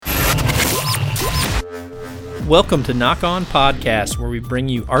Welcome to Nock On Podcast, where we bring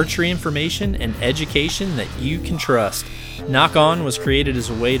you archery information and education that you can trust. Nock On was created as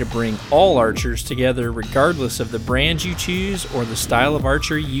a way to bring all archers together regardless of the brand you choose or the style of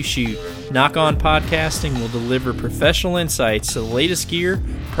archery you shoot. Nock On Podcasting will deliver professional insights to the latest gear,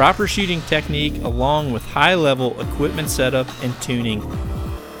 proper shooting technique, along with high-level equipment setup and tuning.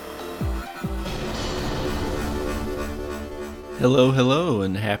 Hello,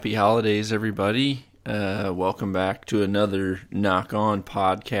 and happy holidays, everybody. Welcome back to another Nock On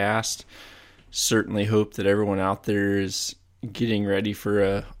podcast. Certainly hope that everyone out there is getting ready for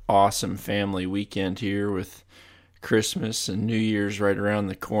a awesome family weekend here with Christmas and New Year's right around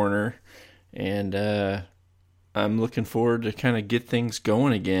the corner. And I'm looking forward to kind of get things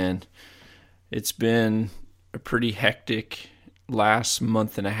going again. It's been a pretty hectic last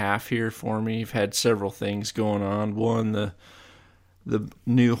month and a half here for me. I've had several things going on. One, the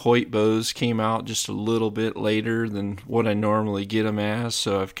new Hoyt bows came out just a little bit later than what I normally get them as,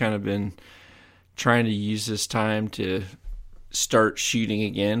 so I've kind of been trying to use this time to start shooting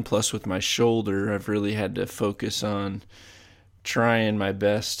again. Plus with my shoulder, I've really had to focus on trying my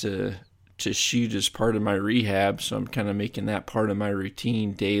best to shoot as part of my rehab, so I'm kind of making that part of my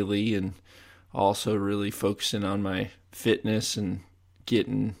routine daily, and also really focusing on my fitness and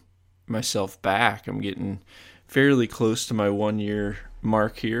getting myself back. I'm getting fairly close to my 1 year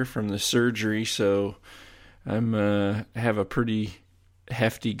mark here from the surgery, so I'm have a pretty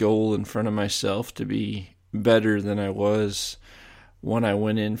hefty goal in front of myself to be better than I was when I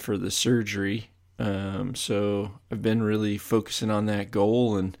went in for the surgery. So I've been really focusing on that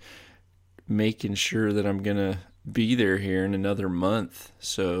goal and making sure that I'm gonna be there here in another month.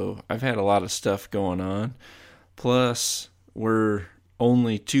 So I've had a lot of stuff going on. Plus, we're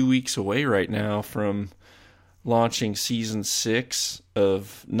only 2 weeks away right now from launching season 6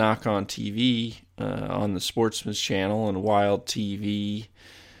 of Nock On TV on the Sportsman's Channel and Wild TV.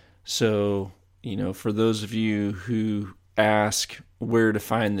 So, for those of you who ask where to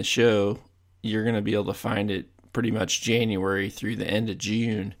find the show, you're going to be able to find it pretty much January through the end of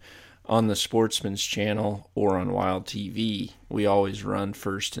June on the Sportsman's Channel or on Wild TV. We always run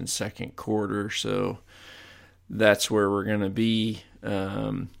first and second quarter, so that's where we're going to be.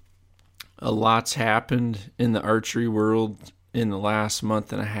 A lot's happened in the archery world in the last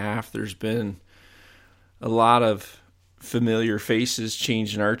month and a half. There's been a lot of familiar faces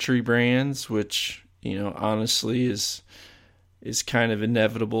changing archery brands, which, honestly is kind of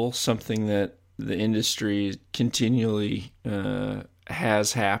inevitable, something that the industry continually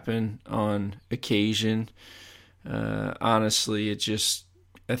has happen on occasion. Honestly, it just,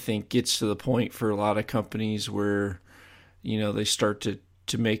 I think, gets to the point for a lot of companies where, they start to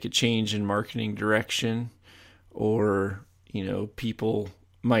make a change in marketing direction, or people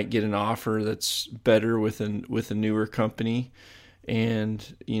might get an offer that's better with a newer company,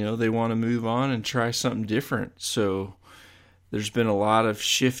 and they want to move on and try something different. So there's been a lot of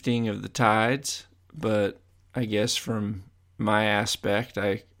shifting of the tides, but I guess from my aspect,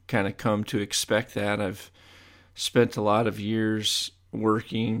 I kind of come to expect that. I've spent a lot of years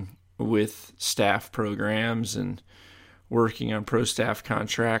working with staff programs and working on pro staff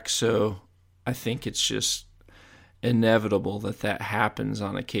contracts, so I think it's just inevitable that happens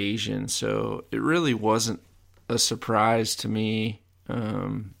on occasion. So it really wasn't a surprise to me.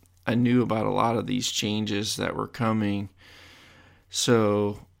 I knew about a lot of these changes that were coming.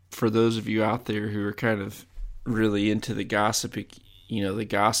 So for those of you out there who are kind of really into the gossip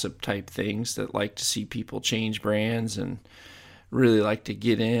type things, that like to see people change brands and really like to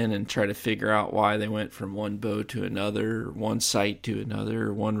get in and try to figure out why they went from one bow to another, one site to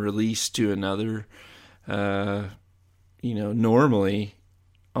another, one release to another. Normally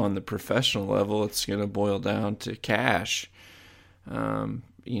on the professional level, it's going to boil down to cash.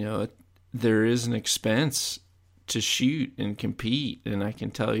 There is an expense to shoot and compete. And I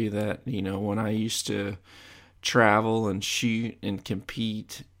can tell you that, when I used to travel and shoot and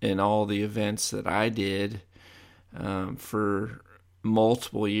compete in all the events that I did, for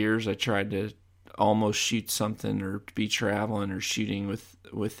multiple years, I tried to almost shoot something or be traveling or shooting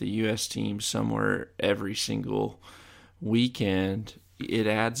with the U.S. team somewhere every single weekend. It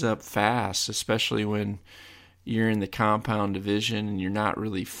adds up fast, especially when you're in the compound division and you're not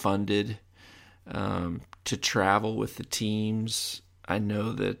really funded to travel with the teams. I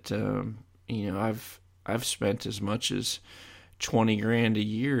know that I've spent as much as $20,000 a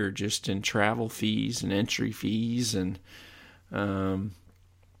year just in travel fees and entry fees, and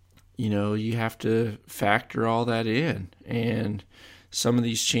you have to factor all that in. And some of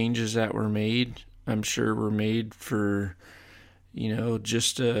these changes that were made, I'm sure were made for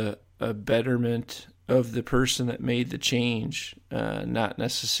just a betterment of the person that made the change, not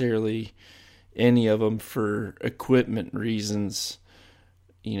necessarily any of them for equipment reasons.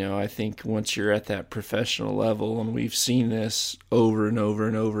 I think once you're at that professional level, and we've seen this over and over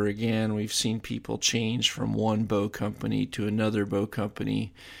and over again, we've seen people change from one bow company to another bow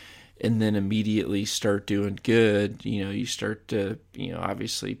company and then immediately start doing good. You start to,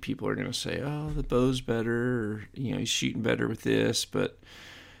 obviously people are going to say, oh, the bow's better, or, he's shooting better with this. But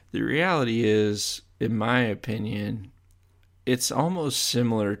the reality is, in my opinion, it's almost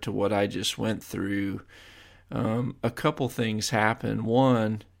similar to what I just went through. A couple things happen.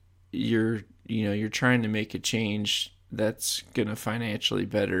 One, you're trying to make a change that's going to financially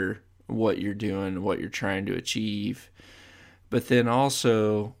better what you're doing, what you're trying to achieve. But then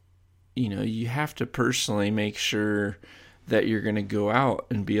also, you have to personally make sure that you're going to go out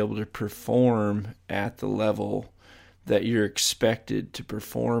and be able to perform at the level that you're expected to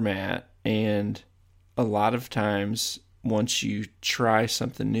perform at. And a lot of times, once you try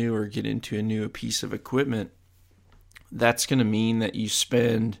something new or get into a new piece of equipment, that's going to mean that you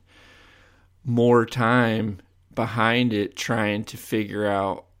spend more time behind it trying to figure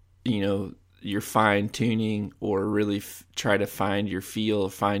out, your fine tuning, or really try to find your feel,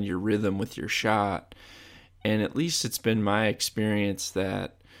 find your rhythm with your shot. And at least it's been my experience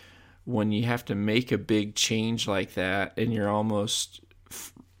that when you have to make a big change like that, and you're almost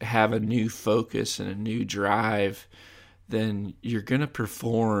have a new focus and a new drive, then you're going to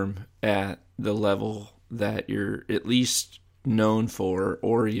perform at the level that you're at least known for,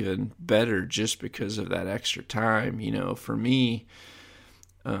 or even better, just because of that extra time. For me,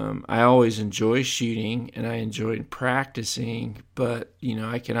 I always enjoy shooting and I enjoy practicing, but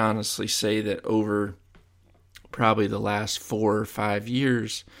I can honestly say that over probably the last 4 or 5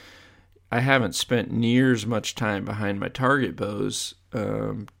 years, I haven't spent near as much time behind my target bows,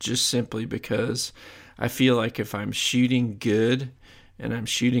 just simply because I feel like if I'm shooting good, and I'm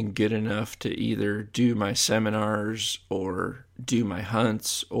shooting good enough to either do my seminars or do my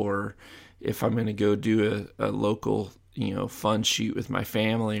hunts, or if I'm going to go do a local, fun shoot with my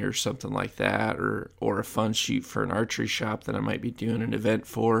family or something like that, or a fun shoot for an archery shop that I might be doing an event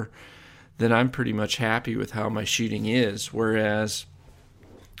for, then I'm pretty much happy with how my shooting is. Whereas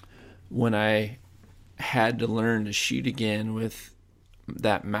when I had to learn to shoot again with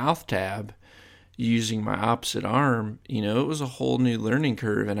that mouth tab, using my opposite arm, it was a whole new learning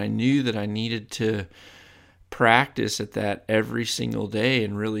curve, and I knew that I needed to practice at that every single day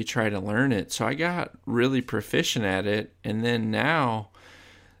and really try to learn it. So I got really proficient at it, and then now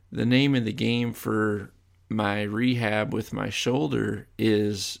the name of the game for my rehab with my shoulder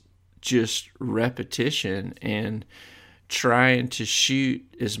is just repetition and trying to shoot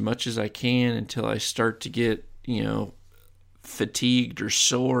as much as I can until I start to get, fatigued or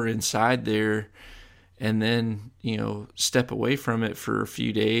sore inside there, and then, step away from it for a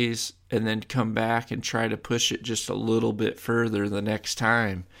few days and then come back and try to push it just a little bit further the next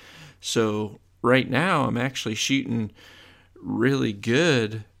time. So right now I'm actually shooting really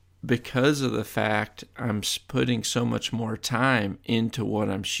good because of the fact I'm putting so much more time into what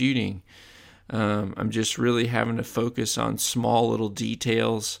I'm shooting. I'm just really having to focus on small little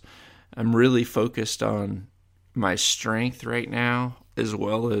details. I'm really focused on my strength right now, as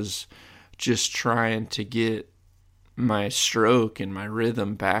well as just trying to get my stroke and my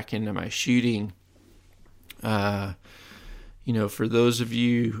rhythm back into my shooting. For those of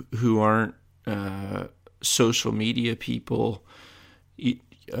you who aren't social media people,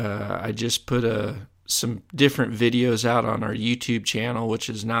 I just put some different videos out on our YouTube channel, which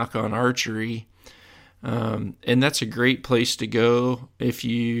is Nock On Archery. And that's a great place to go. If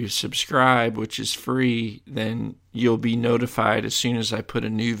you subscribe, which is free, then you'll be notified as soon as I put a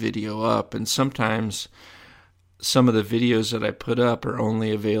new video up. And sometimes some of the videos that I put up are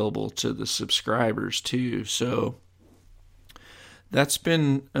only available to the subscribers too. So that's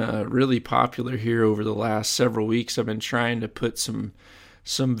been really popular here over the last several weeks. I've been trying to put some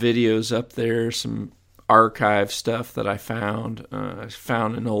videos up there, some archive stuff that I found. I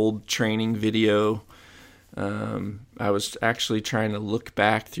found an old training video. I was actually trying to look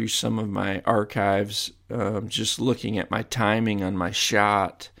back through some of my archives, just looking at my timing on my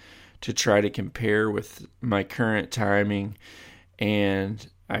shot to try to compare with my current timing. And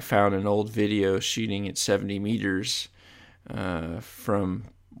I found an old video shooting at 70 meters from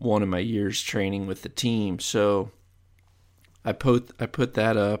one of my years training with the team. So I put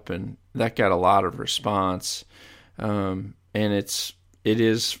that up, and that got a lot of response. And it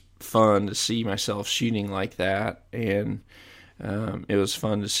is fun to see myself shooting like that, and it was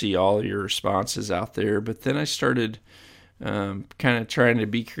fun to see all your responses out there. But then I started kind of trying to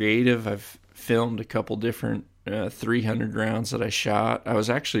be creative. I've filmed a couple different 300 rounds that I shot. I was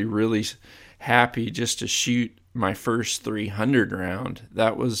actually really happy just to shoot my first 300 round.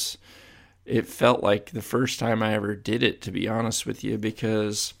 It felt like the first time I ever did it, to be honest with you,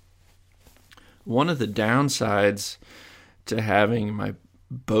 because one of the downsides to having my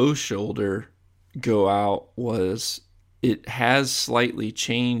bow shoulder go out was it has slightly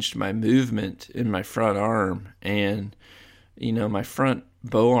changed my movement in my front arm. And, my front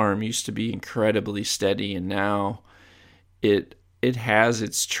bow arm used to be incredibly steady, and now it has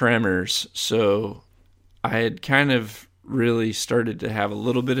its tremors. So I had kind of really started to have a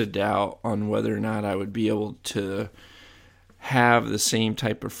little bit of doubt on whether or not I would be able to have the same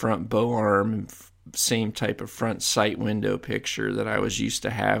type of front bow arm and same type of front sight window picture that I was used to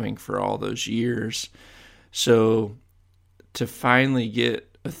having for all those years. So to finally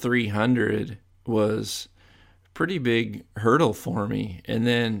get a 300 was a pretty big hurdle for me. And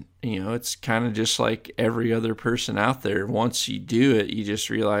then, it's kind of just like every other person out there. Once you do it, you just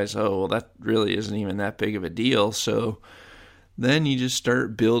realize, oh, well, that really isn't even that big of a deal. So then you just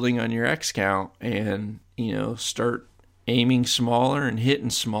start building on your X count and, start aiming smaller and hitting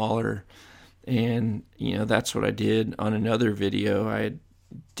smaller. And, that's what I did on another video. I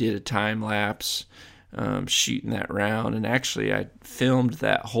did a time lapse shooting that round. And actually, I filmed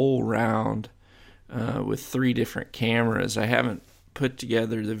that whole round with 3 different cameras. I haven't put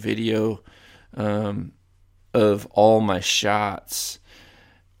together the video of all my shots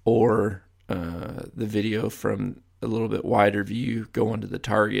or the video from a little bit wider view going to the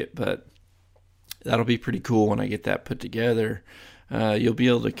target, but that'll be pretty cool when I get that put together. You'll be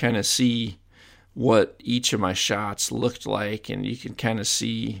able to kind of see what each of my shots looked like, and you can kind of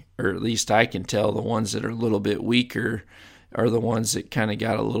see, or at least I can tell, the ones that are a little bit weaker are the ones that kind of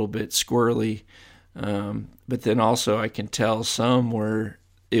got a little bit squirrely. But then also I can tell some where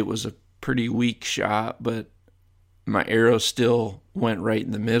it was a pretty weak shot, but my arrow still went right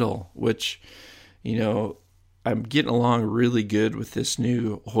in the middle, which, I'm getting along really good with this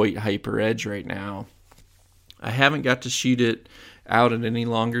new Hoyt Hyper Edge right now. I haven't got to shoot it out at any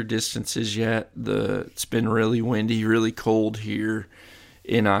longer distances yet. It's been really windy, really cold here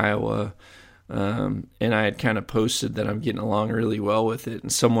in Iowa. And I had kind of posted that I'm getting along really well with it.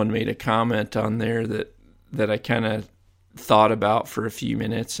 And someone made a comment on there that I kind of thought about for a few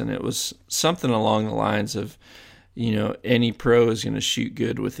minutes. And it was something along the lines of, any pro is going to shoot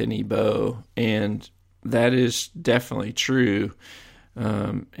good with any bow. And that is definitely true.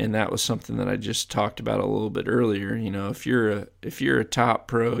 And that was something that I just talked about a little bit earlier. If you're a top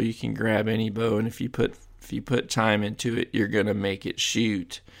pro, you can grab any bow. And if you put time into it, you're going to make it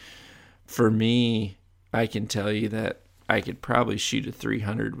shoot. For me, I can tell you that I could probably shoot a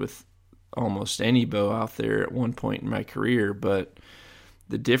 300 with almost any bow out there at one point in my career, but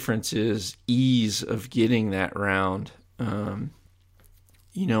the difference is ease of getting that round.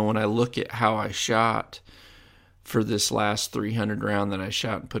 When I look at how I shot for this last 300 round that I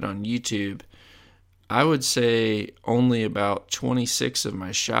shot and put on YouTube, I would say only about 26 of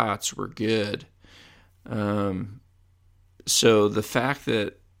my shots were good. So the fact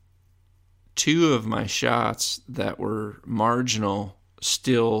that 2 of my shots that were marginal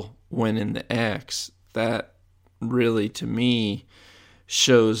still went in the X, that really, to me,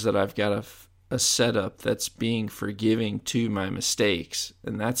 shows that I've got a setup that's being forgiving to my mistakes.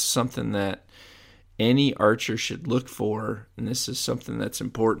 And that's something that any archer should look for. And this is something that's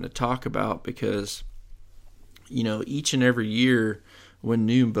important to talk about because, each and every year when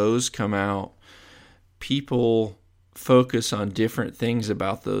new bows come out, people focus on different things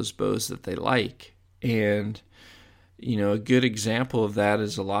about those bows that they like. And, a good example of that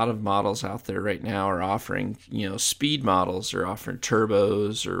is a lot of models out there right now are offering, speed models or offering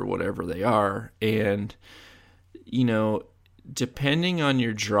turbos or whatever they are. And, depending on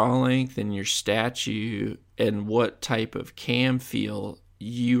your draw length and your statue and what type of cam feel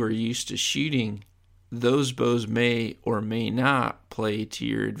you are used to shooting, those bows may or may not play to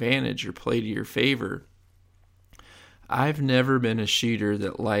your advantage or play to your favor. I've never been a shooter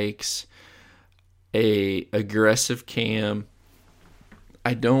that likes a aggressive cam.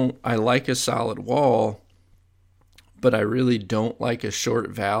 I like a solid wall, but I really don't like a short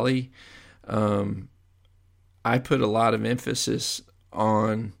valley. I put a lot of emphasis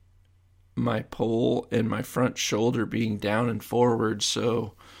on my pole and my front shoulder being down and forward.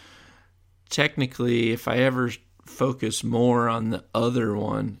 So technically, if I ever focus more on the other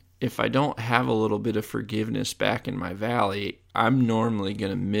one, if I don't have a little bit of forgiveness back in my valley, I'm normally going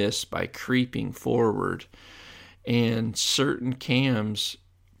to miss by creeping forward. And certain cams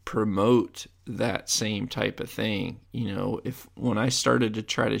promote that same type of thing. When I started to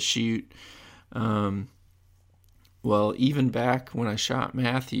try to shoot Well, even back when I shot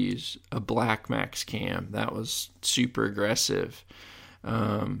Matthews, a Black Max cam, that was super aggressive.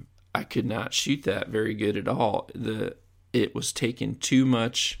 I could not shoot that very good at all. It was taking too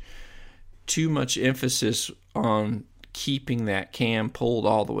much emphasis on keeping that cam pulled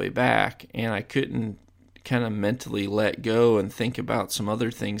all the way back, and I couldn't kind of mentally let go and think about some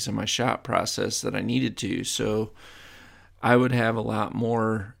other things in my shot process that I needed to. So I would have a lot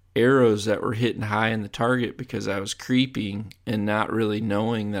more arrows that were hitting high in the target because I was creeping and not really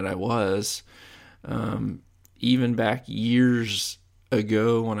knowing that I was. Even back years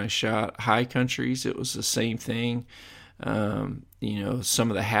ago when I shot high countries, it was the same thing. Some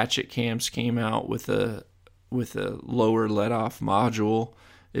of the hatchet cams came out with a lower let-off module.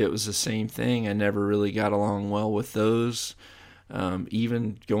 It was the same thing. I never really got along well with those.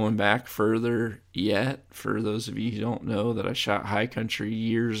 Even going back further yet, for those of you who don't know, that I shot high country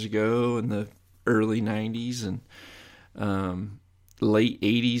years ago in the early 90s and late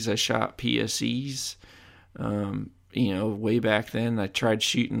 80s, I shot PSEs. Way back then, I tried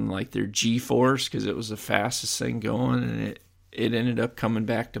shooting like their G-Force because it was the fastest thing going, and it ended up coming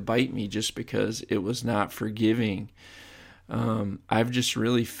back to bite me just because it was not forgiving. I've just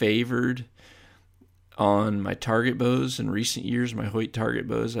really favored on my target bows in recent years, my Hoyt target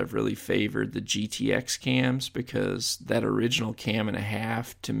bows, I've really favored the GTX cams because that original cam and a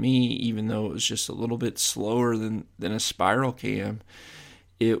half, to me, even though it was just a little bit slower than a spiral cam,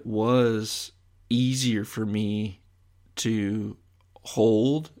 it was easier for me to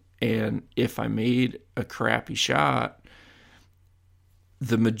hold. And if I made a crappy shot,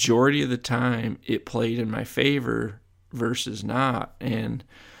 the majority of the time it played in my favor versus not. And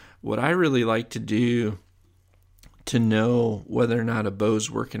what I really like to do to know whether or not a bow's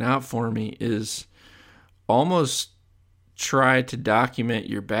working out for me is almost try to document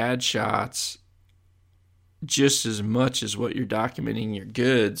your bad shots just as much as what you're documenting your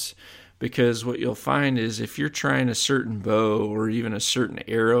goods. Because what you'll find is if you're trying a certain bow or even a certain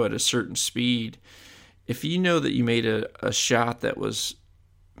arrow at a certain speed, if you know that you made a shot that was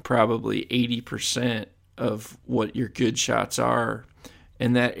probably 80% of what your good shots are,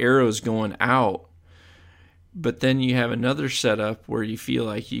 and that arrow's going out, but then you have another setup where you feel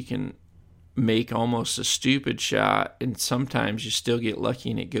like you can make almost a stupid shot, and sometimes you still get lucky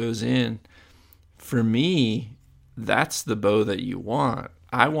and it goes in. For me, that's the bow that you want.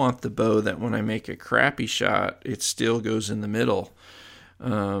 I want the bow that when I make a crappy shot, it still goes in the middle.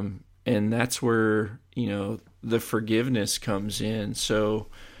 And that's where, the forgiveness comes in. So,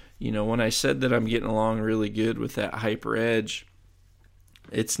 when I said that I'm getting along really good with that Hyper Edge,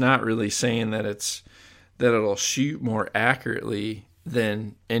 it's not really saying that it'll shoot more accurately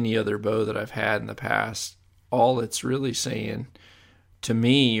than any other bow that I've had in the past. All it's really saying to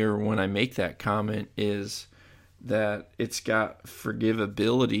me, or when I make that comment, is that it's got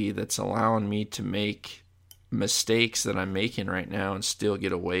forgivability that's allowing me to make mistakes that I'm making right now and still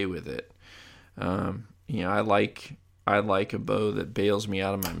get away with it. I like a bow that bails me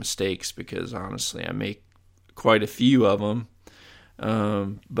out of my mistakes because honestly, I make quite a few of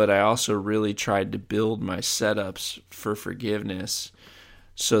them. But I also really tried to build my setups for forgiveness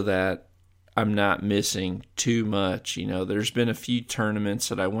so that I'm not missing too much. There's been a few tournaments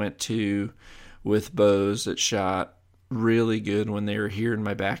that I went to with bows that shot really good when they were here in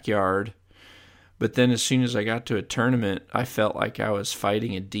my backyard. But then as soon as I got to a tournament, I felt like I was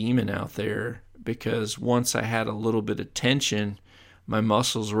fighting a demon out there because once I had a little bit of tension, my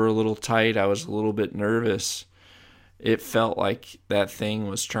muscles were a little tight, I was a little bit nervous. It felt like that thing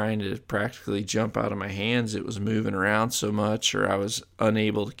was trying to practically jump out of my hands. It was moving around so much, or I was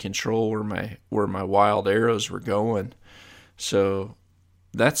unable to control where my wild arrows were going. So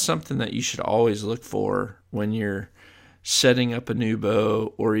that's something that you should always look for when you're setting up a new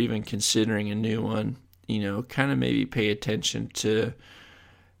bow or even considering a new one. Kind of maybe pay attention to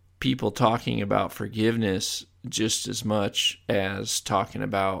people talking about forgiveness just as much as talking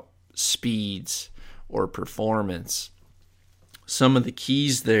about speeds or performance. Some of the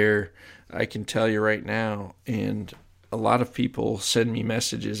keys there, I can tell you right now, and a lot of people send me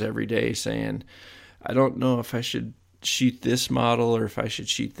messages every day saying, I don't know if I should shoot this model or if I should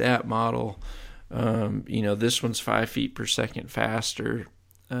shoot that model. This one's 5 feet per second faster.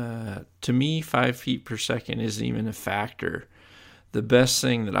 To me, 5 feet per second isn't even a factor. The best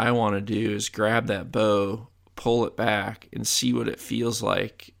thing that I want to do is grab that bow, pull it back, and see what it feels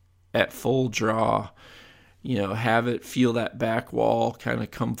like at full draw. Have it feel that back wall kind of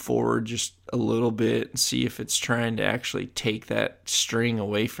come forward just a little bit and see if it's trying to actually take that string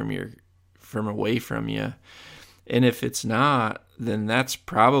away from you. And if it's not, then that's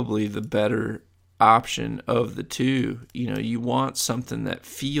probably the better option of the two. You want something that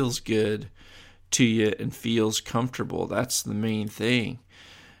feels good to you and feels comfortable. That's the main thing.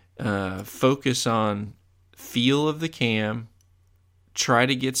 Focus on feel of the cam. Try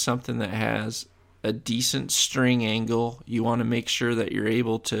to get something that has a decent string angle. You want to make sure that you're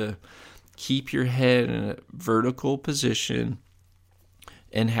able to keep your head in a vertical position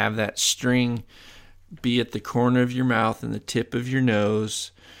and have that string be at the corner of your mouth and the tip of your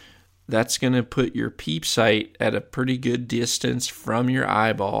nose. That's going to put your peep sight at a pretty good distance from your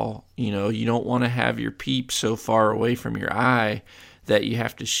eyeball. You don't want to have your peep so far away from your eye that you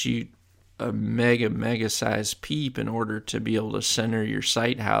have to shoot a mega size peep in order to be able to center your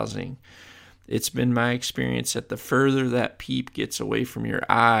sight housing. It's been my experience that the further that peep gets away from your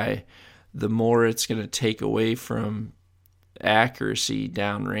eye, the more it's going to take away from accuracy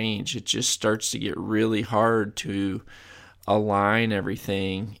downrange. It just starts to get really hard to align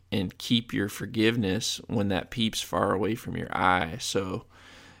everything and keep your forgiveness when that peep's far away from your eye. So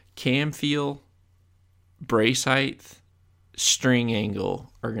cam feel, brace height, string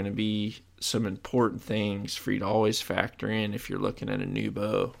angle are going to be some important things for you to always factor in if you're looking at a new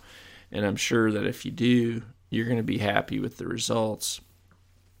bow. And I'm sure that if you do, you're going to be happy with the results.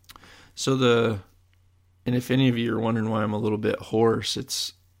 And if any of you are wondering why I'm a little bit hoarse,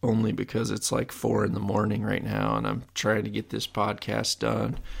 it's only because it's like 4 a.m. right now, and I'm trying to get this podcast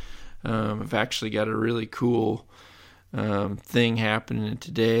done. I've actually got a really cool thing happening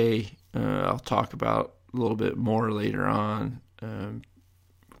today. I'll talk about a little bit more later on. I'm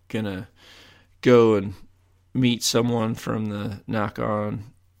gonna go and meet someone from the Nock On,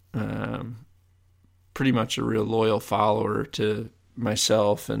 pretty much a real loyal follower to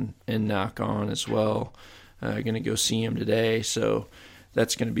myself and Nock On as well. Going to go see him today, so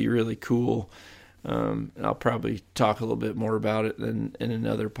that's going to be really cool. I'll probably talk a little bit more about it in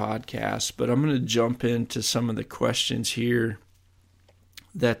another podcast, but I'm going to jump into some of the questions here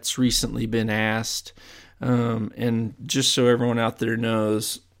that's recently been asked. And just so everyone out there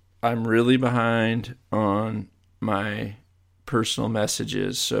knows, I'm really behind on my personal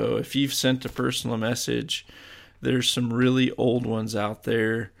messages. So if you've sent a personal message, there's some really old ones out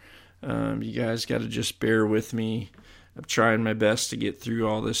there. You guys got to just bear with me. I'm trying my best to get through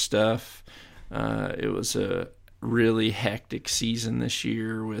all this stuff. It was a really hectic season this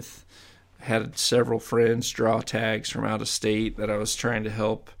year. Had several friends draw tags from out of state that I was trying to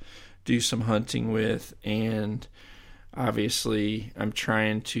help do some hunting with, and obviously I've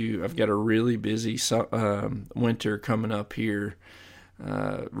got a really busy winter coming up here,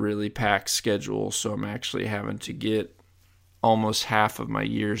 really packed schedule, so I'm actually having to get almost half of my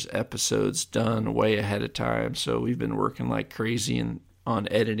year's episodes done way ahead of time. So we've been working like crazy on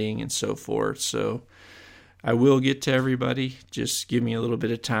editing and so forth. So I will get to everybody. Just give me a little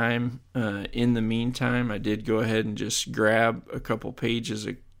bit of time. In the meantime, I did go ahead and just grab a couple pages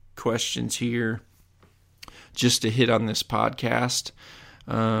of questions here just to hit on this podcast.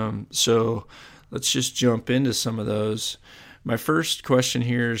 So let's just jump into some of those. My first question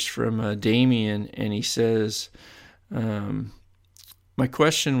here is from Damien, and he says, my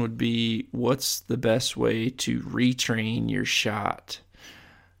question would be, what's the best way to retrain your shot?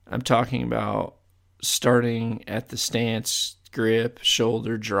 I'm talking about starting at the stance, grip,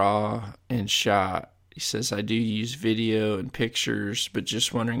 shoulder, draw, and shot. He says, I do use video and pictures, but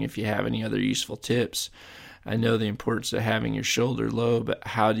just wondering if you have any other useful tips. I know the importance of having your shoulder low, but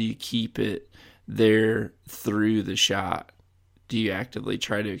how do you keep it there through the shot? Do you actively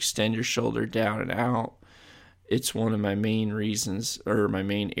try to extend your shoulder down and out? It's one of my main reasons, or my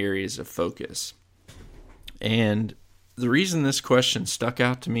main areas of focus. And the reason this question stuck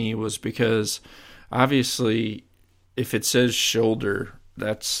out to me was because obviously if it says shoulder,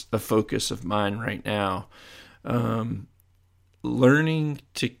 that's a focus of mine right now. Learning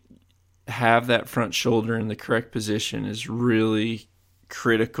to have that front shoulder in the correct position is really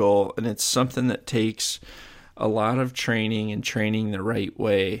critical, and it's something that takes a lot of training and training the right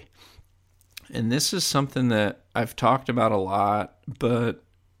way. And this is something that I've talked about a lot, but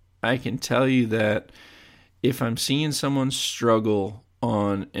I can tell you that if I'm seeing someone struggle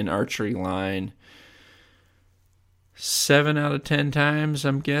on an archery line, 7 out of 10 times,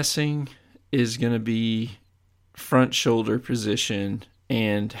 I'm guessing, is going to be front shoulder position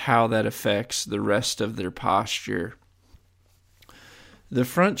and how that affects the rest of their posture. The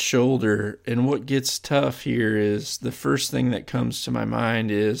front shoulder, and what gets tough here is, the first thing that comes to my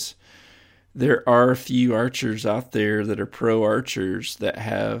mind is there are a few archers out there that are pro archers that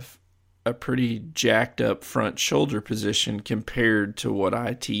have a pretty jacked up front shoulder position compared to what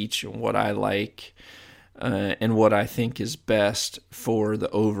I teach and what I like and what I think is best for the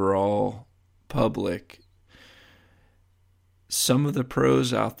overall public, some of the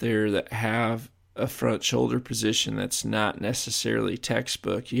pros out there that have a front shoulder position that's not necessarily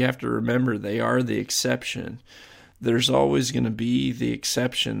textbook, you have to remember they are the exception. There's always going to be the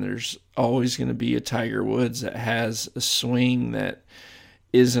exception. There's always going to be a Tiger Woods that has a swing that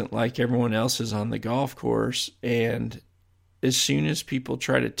isn't like everyone else's on the golf course. And as soon as people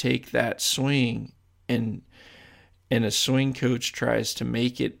try to take that swing and a swing coach tries to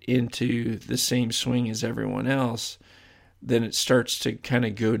make it into the same swing as everyone else, then it starts to kind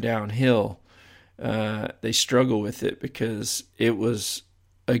of go downhill. They struggle with it because it was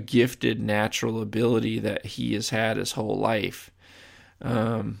a gifted natural ability that he has had his whole life.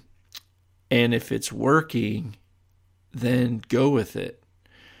 And if it's working, then go with it.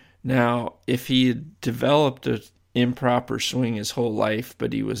 Now, if he had developed an improper swing his whole life,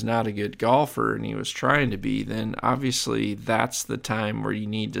 but he was not a good golfer and he was trying to be, then obviously that's the time where you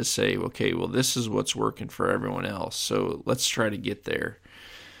need to say, okay, well, this is what's working for everyone else, so let's try to get there.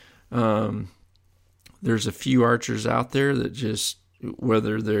 There's a few archers out there that just,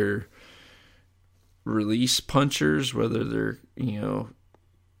 whether they're release punchers, whether they're,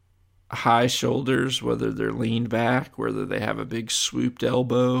 high shoulders, whether they're leaned back, whether they have a big swooped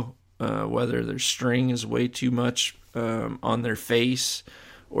elbow, whether their string is way too much on their face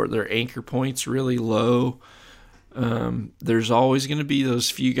or their anchor point's really low. There's always going to be those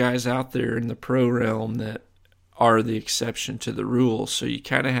few guys out there in the pro realm that are the exception to the rule. So you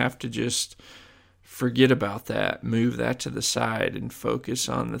kind of have to just forget about that, move that to the side, and focus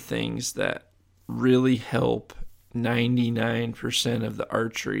on the things that really help 99% of the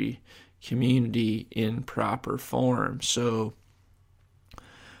archery community in proper form. So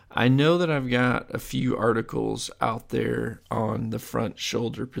I know that I've got a few articles out there on the front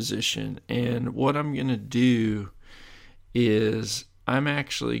shoulder position, and what I'm going to do is I'm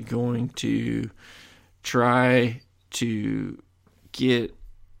actually going to try to get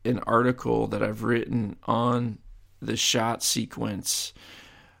an article that I've written on the shot sequence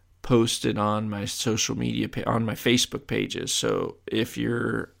posted on my social media, on my Facebook pages. So if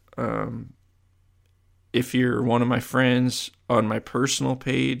you're one of my friends on my personal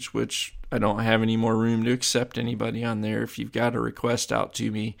page, which I don't have any more room to accept anybody on there, if you've got a request out to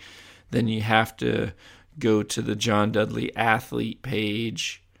me, then you have to go to the John Dudley Athlete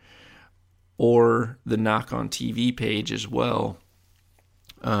page or the Nock On TV page as well.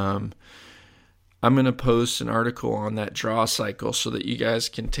 I'm going to post an article on that draw cycle so that you guys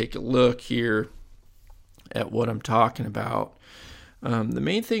can take a look here at what I'm talking about. The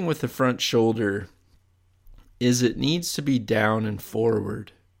main thing with the front shoulder is it needs to be down and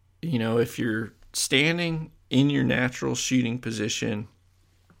forward. If you're standing in your natural shooting position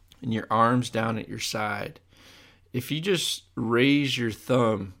and your arms down at your side, if you just raise your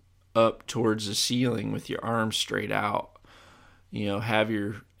thumb up towards the ceiling with your arms straight out, have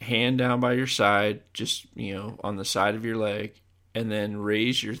your hand down by your side, just, on the side of your leg, and then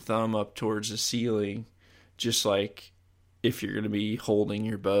raise your thumb up towards the ceiling, just like if you're going to be holding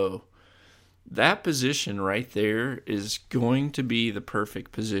your bow. That position right there is going to be the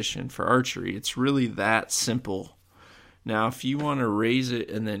perfect position for archery. It's really that simple. Now, if you want to raise it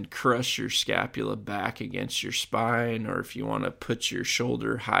and then crush your scapula back against your spine, or if you want to put your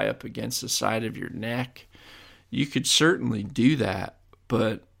shoulder high up against the side of your neck, you could certainly do that.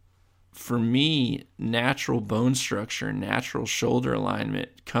 But for me, natural bone structure, natural shoulder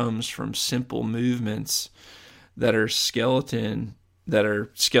alignment comes from simple movements that are skeletal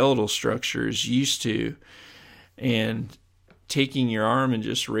structure is used to. And taking your arm and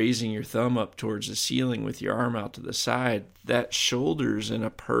just raising your thumb up towards the ceiling with your arm out to the side, that shoulder's in a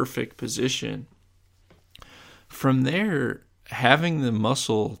perfect position. From there, having the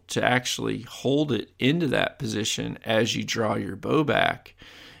muscle to actually hold it into that position as you draw your bow back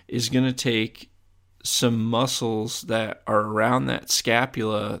is going to take some muscles that are around that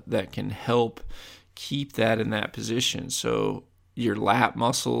scapula that can help keep that in that position. So your lat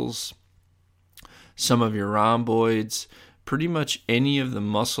muscles, some of your rhomboids, pretty much any of the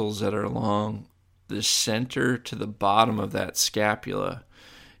muscles that are along the center to the bottom of that scapula.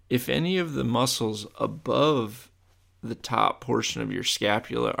 If any of the muscles above the top portion of your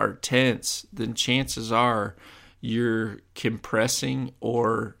scapula are tense, then chances are you're compressing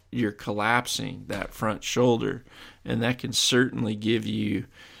or you're collapsing that front shoulder. And that can certainly give you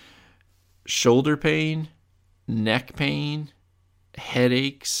shoulder pain, neck pain,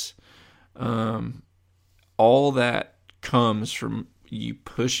 headaches. All that comes from you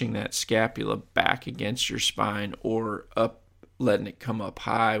pushing that scapula back against your spine or up letting it come up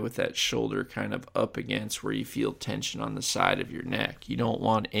high with that shoulder kind of up against where you feel tension on the side of your neck. You don't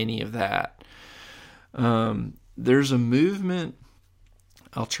want any of that. There's a movement.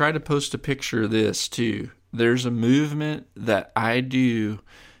 I'll try to post a picture of this too. There's a movement that I do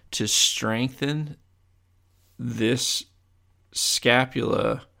to strengthen this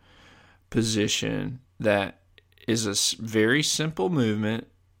scapula position that is a very simple movement,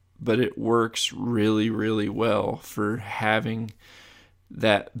 but it works really, really well for having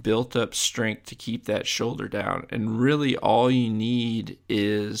that built up strength to keep that shoulder down. And really all you need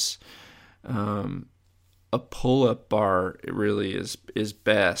is a pull-up bar. It really is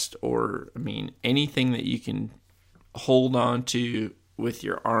best, or anything that you can hold on to with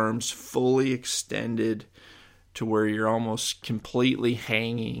your arms fully extended to where you're almost completely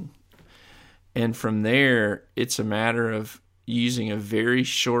hanging. And from there, it's a matter of using a very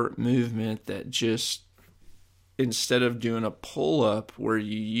short movement that just, instead of doing a pull-up where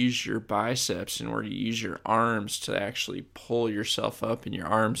you use your biceps and where you use your arms to actually pull yourself up and your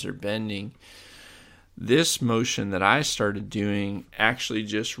arms are bending, this motion that I started doing actually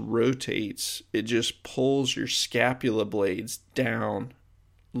just rotates. It just pulls your scapula blades down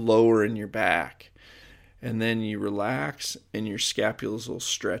lower in your back. And then you relax and your scapulas will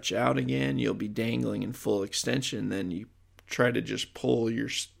stretch out again. You'll be dangling in full extension. Then you try to just pull your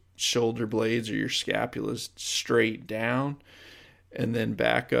shoulder blades or your scapulas straight down and then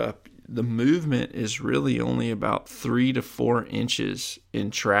back up. The movement is really only about 3 to 4 inches in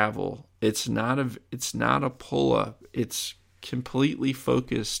travel. It's not a pull-up. It's completely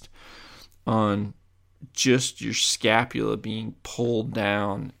focused on just your scapula being pulled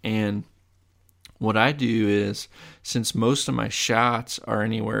down. And what I do is, since most of my shots are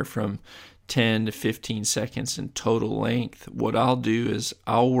anywhere from 10 to 15 seconds in total length, what I'll do is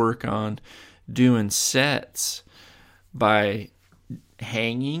I'll work on doing sets by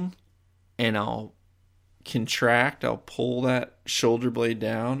hanging, and I'll contract, I'll pull that shoulder blade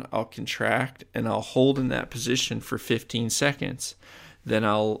down, I'll contract, and I'll hold in that position for 15 seconds. Then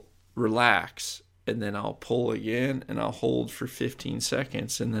I'll relax, and then I'll pull again, and I'll hold for 15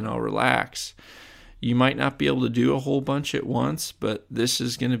 seconds, and then I'll relax. You might not be able to do a whole bunch at once, but this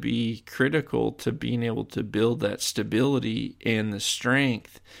is going to be critical to being able to build that stability and the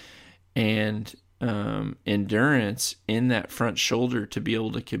strength and endurance in that front shoulder to be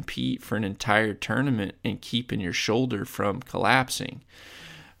able to compete for an entire tournament and keeping your shoulder from collapsing.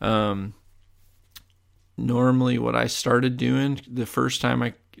 Normally what I started doing the first time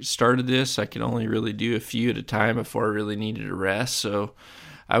I started this, I could only really do a few at a time before I really needed a rest. So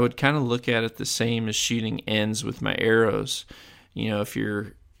I would kind of look at it the same as shooting ends with my arrows. You know, if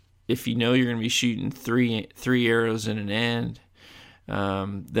you know you're going to be shooting three arrows in an end,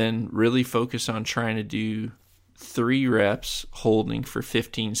 then really focus on trying to do 3 reps holding for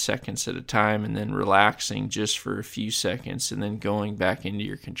 15 seconds at a time and then relaxing just for a few seconds and then going back into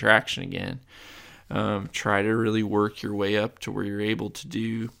your contraction again. Try to really work your way up to where you're able to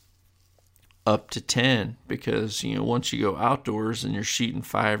do up to 10, because once you go outdoors and you're shooting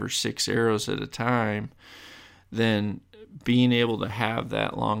 5 or 6 arrows at a time, then being able to have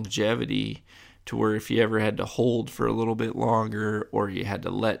that longevity to where if you ever had to hold for a little bit longer or you had to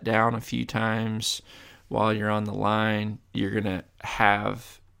let down a few times while you're on the line, you're going to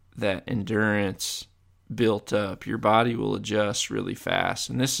have that endurance built up. Your body will adjust really fast.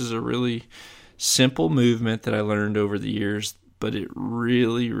 And this is a really simple movement that I learned over the years, but it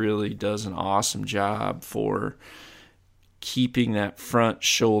really, really does an awesome job for keeping that front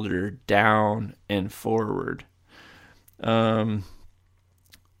shoulder down and forward. I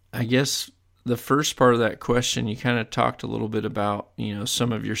guess the first part of that question, you kind of talked a little bit about,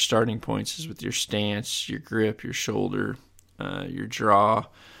 some of your starting points is with your stance, your grip, your shoulder, your draw.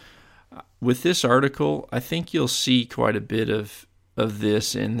 With this article, I think you'll see quite a bit of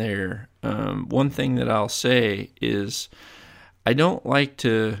this in there. One thing that I'll say is I don't like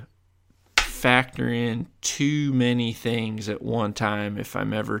to factor in too many things at one time if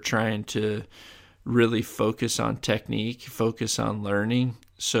I'm ever trying to really focus on technique, focus on learning.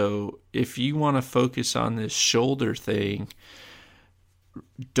 So if you want to focus on this shoulder thing,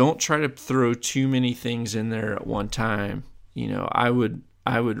 don't try to throw too many things in there at one time. I would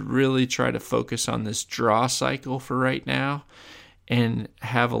really try to focus on this draw cycle for right now and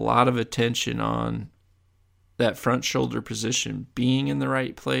have a lot of attention on that front shoulder position being in the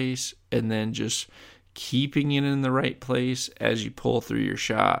right place and then just keeping it in the right place as you pull through your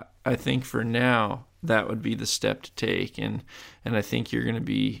shot. I think for now, that would be the step to take, and I think you're going to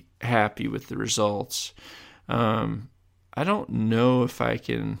be happy with the results. I don't know if I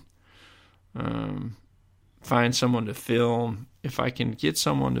can find someone to film if I can get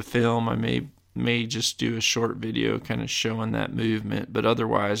someone to film, I may just do a short video kind of showing that movement. But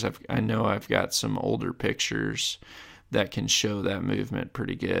otherwise, I know I've got some older pictures that can show that movement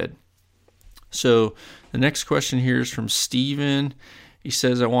pretty good. So the next question here is from Steven. He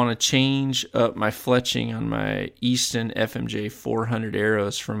says, I want to change up my fletching on my Easton FMJ 400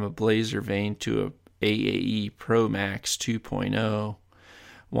 arrows from a Blazer vane to a AAE Pro Max 2.0.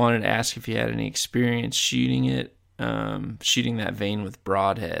 Wanted to ask if you had any experience shooting that vane with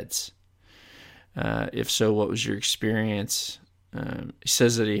broadheads. If so, what was your experience? He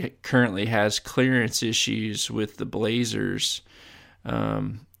says that he currently has clearance issues with the Blazers.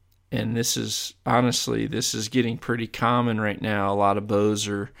 And this is getting pretty common right now. A lot of bows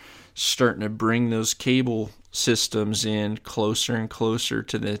are starting to bring those cable systems in closer and closer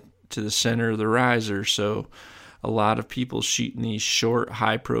to the center of the riser. So a lot of people shooting these short,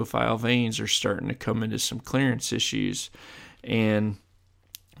 high-profile vanes are starting to come into some clearance issues. And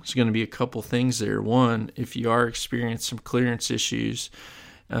there's going to be a couple things there. One, if you are experiencing some clearance issues,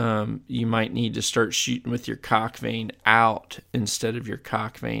 you might need to start shooting with your cock vane out instead of your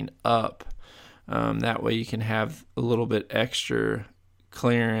cock vane up. That way you can have a little bit extra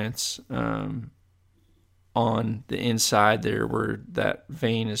clearance on the inside there where that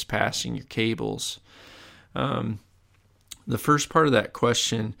vane is passing your cables. The first part of that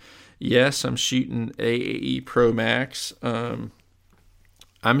question, yes, I'm shooting AAE Pro Max.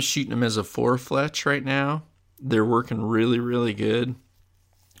 I'm shooting them as a 4-fletch right now. They're working really, really good.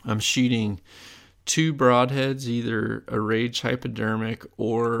 I'm shooting 2 broadheads, either a Rage Hypodermic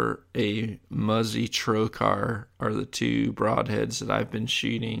or a Muzzy Trocar are the 2 broadheads that I've been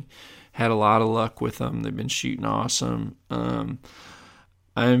shooting. Had a lot of luck with them. They've been shooting awesome.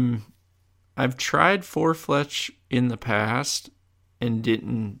 I've tried 4-fletch in the past and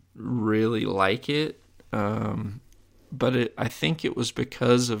didn't really like it. But I think it was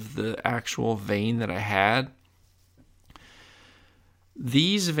because of the actual vane that I had.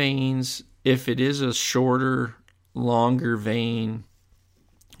 These vanes, if it is a shorter, longer vane,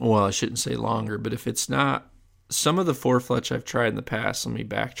 well, I shouldn't say longer, but if it's not, some of the 4-fletch I've tried in the past, let me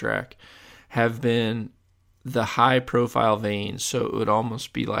backtrack, have been the high-profile vanes, so it would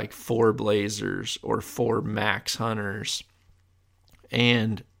almost be like 4 Blazers or 4 Max Hunters.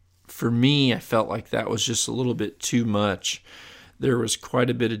 And for me, I felt like that was just a little bit too much. There was quite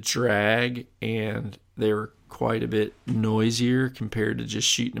a bit of drag, and they were quite a bit noisier compared to just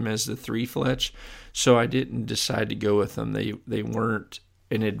shooting them as the 3-fletch. So I didn't decide to go with them. They weren't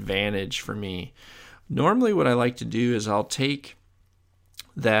an advantage for me. Normally what I like to do is I'll take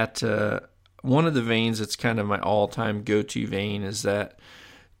that, one of the vanes that's kind of my all-time go-to vane is that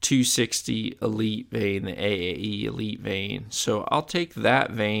 260 Elite vane, the AAE Elite vane. So I'll take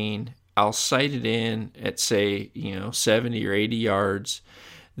that vane, I'll sight it in at, say, 70 or 80 yards.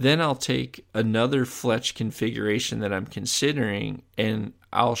 Then I'll take another fletch configuration that I'm considering, and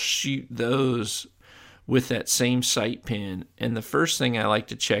I'll shoot those with that same sight pin. And the first thing I like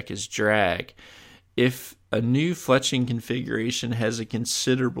to check is drag. If a new fletching configuration has a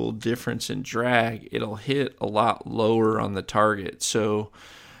considerable difference in drag, it'll hit a lot lower on the target. So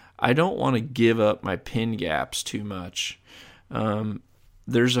I don't want to give up my pin gaps too much.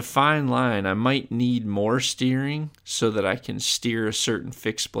 There's a fine line. I might need more steering so that I can steer a certain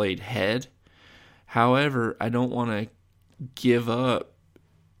fixed blade head. However, I don't want to give up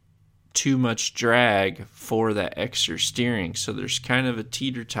too much drag for that extra steering. So there's kind of a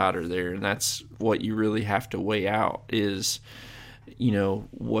teeter-totter there, and that's what you really have to weigh out is,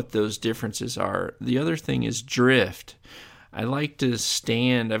 what those differences are. The other thing is drift. I like to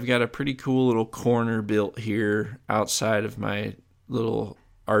stand. I've got a pretty cool little corner built here outside of my little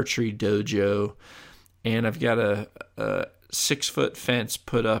archery dojo, and I've got a 6-foot fence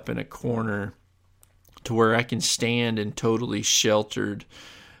put up in a corner to where I can stand in totally sheltered,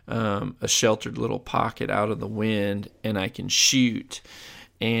 a sheltered little pocket out of the wind, and I can shoot.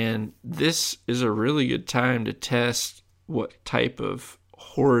 And this is a really good time to test what type of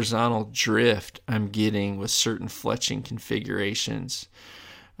horizontal drift I'm getting with certain fletching configurations.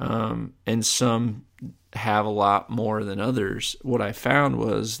 And some have a lot more than others. What I found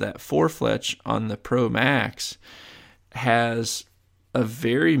was that 4-fletch on the Pro Max has a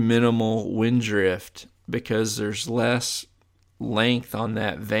very minimal wind drift because there's less length on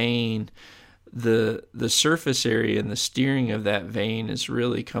that vane. The surface area and the steering of that vane is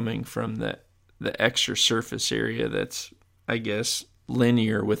really coming from the extra surface area that's, I guess,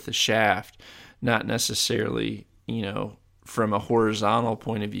 linear with the shaft, not necessarily, from a horizontal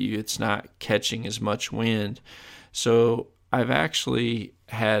point of view, it's not catching as much wind. So I've actually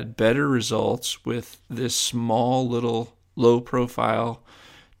had better results with this small little low profile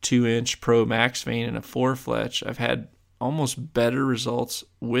 2-inch Pro Max vein and a 4-fletch, I've had almost better results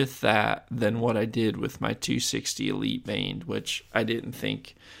with that than what I did with my 260 Elite vein, which I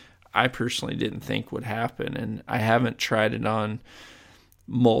personally didn't think would happen. And I haven't tried it on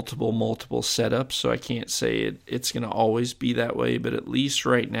multiple setups, so I can't say it's going to always be that way. But at least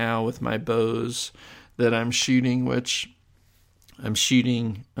right now with my bows that I'm shooting, which I'm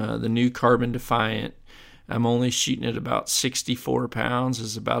shooting the new Carbon Defiant, I'm only shooting at about 64 pounds,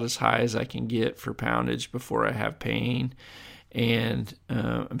 is about as high as I can get for poundage before I have pain. And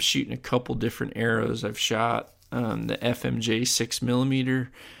I'm shooting a couple different arrows. I've shot the FMJ 6mm.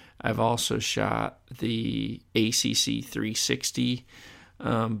 I've also shot the ACC 360.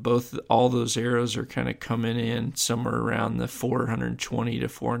 All those arrows are kind of coming in somewhere around the 420 to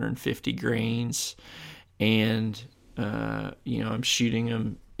 450 grains. And, I'm shooting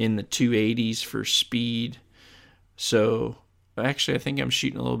them in the 280s for speed. So actually, I think I'm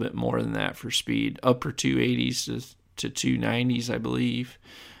shooting a little bit more than that for speed, upper 280s to 290s, I believe.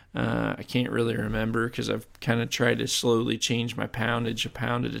 I can't really remember because I've kind of tried to slowly change my poundage a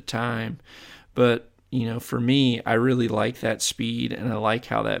pound at a time. But, for me, I really like that speed, and I like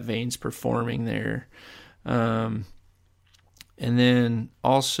how that vein's performing there. And then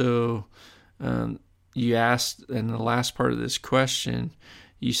also, you asked in the last part of this question,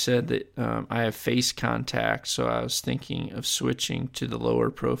 you said that I have face contact, so I was thinking of switching to the lower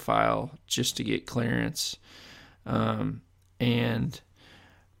profile just to get clearance. And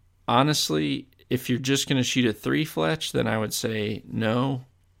honestly, if you're just going to shoot a 3-fletch, then I would say no.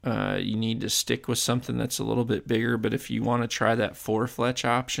 You need to stick with something that's a little bit bigger. But if you want to try that 4-fletch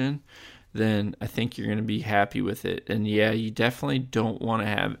option, then I think you're going to be happy with it. And yeah, you definitely don't want to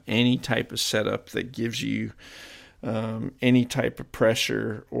have any type of setup that gives you any type of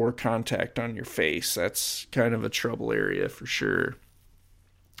pressure or contact on your face. That's kind of a trouble area for sure.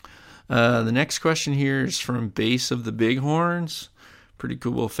 The next question here is from Base of the Bighorns. Pretty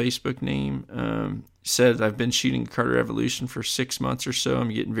cool Facebook name. Said, I've been shooting Carter Evolution for 6 months or so. I'm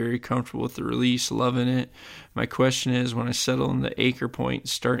getting very comfortable with the release, loving it. My question is, when I settle in the acre point and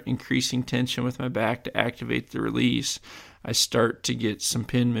start increasing tension with my back to activate the release, I start to get some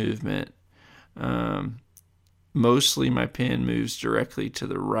pin movement. Mostly my pin moves directly to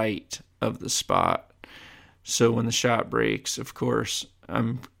the right of the spot. So when the shot breaks, of course,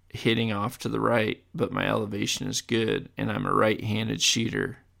 I'm hitting off to the right, but my elevation is good, and I'm a right-handed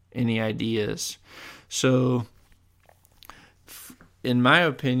shooter. Any ideas? So, in my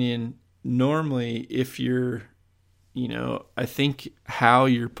opinion, normally if you're, I think how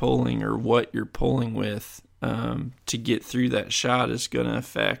you're pulling or what you're pulling with to get through that shot is going to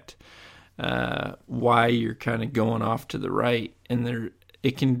affect why you're kind of going off to the right. And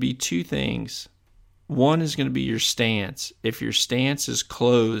it can be two things. One is going to be your stance. If your stance is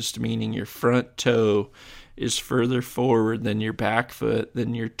closed, meaning your front toe is further forward than your back foot,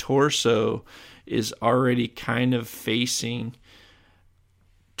 then your torso is already kind of facing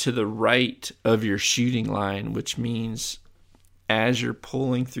to the right of your shooting line, which means as you're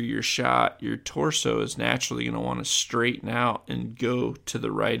pulling through your shot, your torso is naturally going to want to straighten out and go to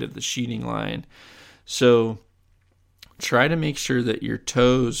the right of the shooting line. So try to make sure that your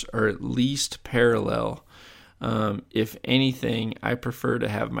toes are at least parallel. If anything, I prefer to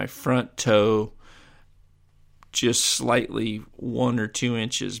have my front toe just slightly 1 or 2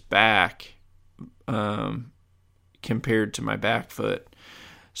 inches back compared to my back foot.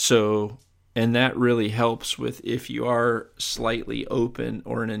 So, and that really helps with if you are slightly open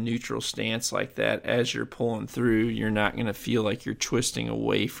or in a neutral stance like that, as you're pulling through, you're not going to feel like you're twisting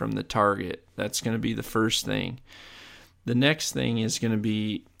away from the target. That's going to be the first thing. The next thing is going to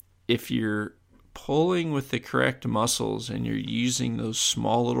be if you're pulling with the correct muscles and you're using those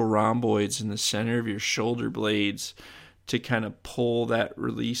small little rhomboids in the center of your shoulder blades to kind of pull that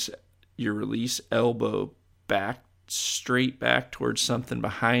your release elbow back, straight back towards something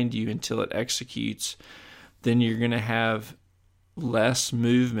behind you until it executes, then you're going to have less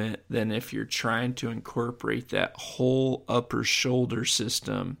movement than if you're trying to incorporate that whole upper shoulder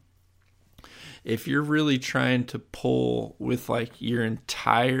system. If you're really trying to pull with like your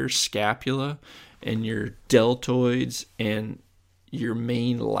entire scapula and your deltoids and your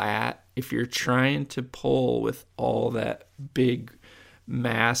main lat, if you're trying to pull with all that big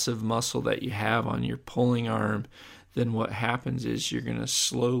massive muscle that you have on your pulling arm, then what happens is you're going to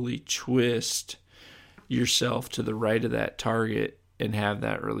slowly twist yourself to the right of that target and have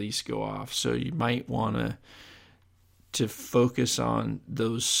that release go off. So you might want to focus on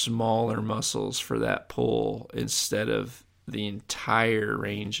those smaller muscles for that pull instead of the entire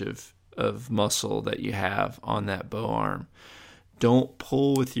range of of muscle that you have on that bow arm. Don't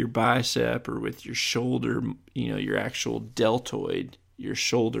pull with your bicep or with your shoulder, your actual deltoid, your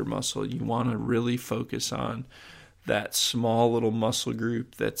shoulder muscle. You want to really focus on that small little muscle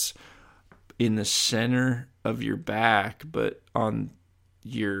group that's in the center of your back, but on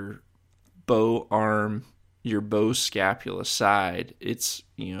your bow arm, your bow scapula side. It's,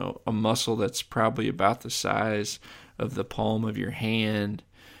 a muscle that's probably about the size of the palm of your hand.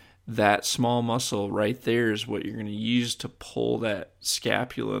 That small muscle right there is what you're going to use to pull that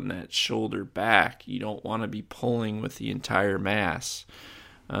scapula and that shoulder back. You don't want to be pulling with the entire mass.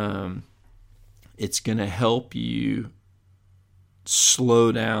 It's going to help you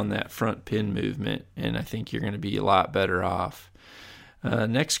slow down that front pin movement, and I think you're going to be a lot better off.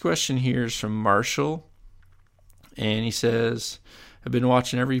 Next question here is from Marshall, and he says, I've been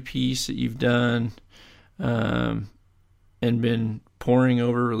watching every piece that you've done and been poring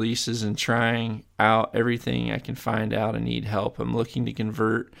over releases and trying out everything I can find out and need help. I'm looking to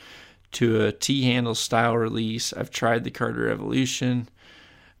convert to a T-handle style release. I've tried the Carter Evolution,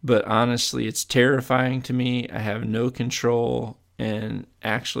 but honestly, it's terrifying to me. I have no control, and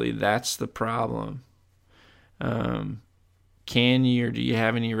actually that's the problem. Can you, or do you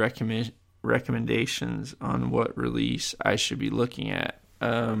have any recommendations on what release I should be looking at?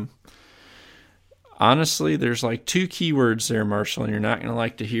 Honestly, there's like two keywords there, Marshall, and you're not going to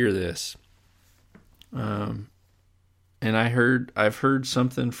like to hear this. And I've heard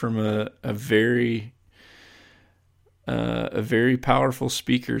something from a very powerful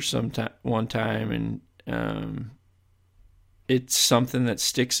speaker one time, and it's something that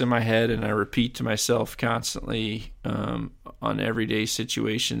sticks in my head, and I repeat to myself constantly on everyday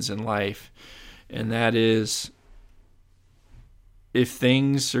situations in life, and that is, if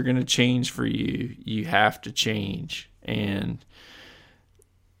things are going to change for you, you have to change. And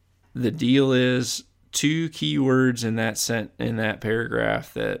the deal is, two key words in that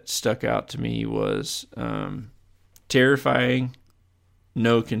paragraph that stuck out to me was terrifying,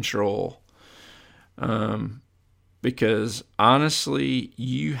 no control. Because honestly,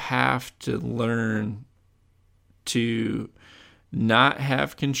 you have to learn to not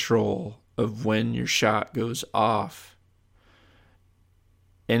have control of when your shot goes off.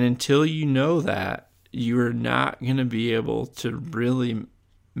 And until you know that, you are not going to be able to really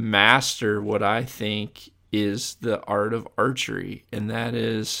master what I think is the art of archery. And that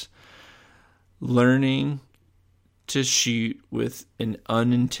is learning to shoot with an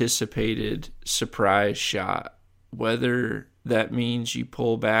unanticipated surprise shot. Whether that means you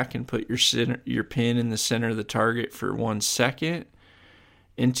pull back and put your pin in the center of the target for 1 second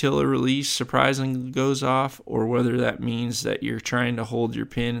until a release surprisingly goes off, or whether that means that you're trying to hold your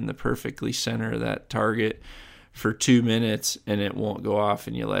pin in the perfectly center of that target for 2 minutes and it won't go off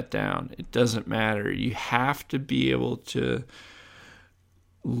and you let down. It doesn't matter. You have to be able to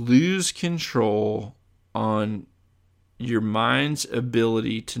lose control on your mind's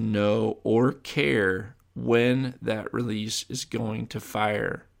ability to know or care when that release is going to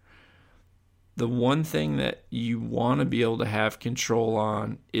fire. The one thing that you want to be able to have control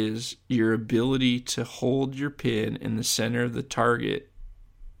on is your ability to hold your pin in the center of the target,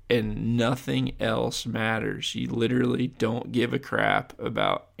 and nothing else matters. You literally don't give a crap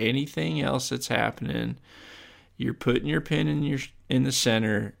about anything else that's happening. You're putting your pin in the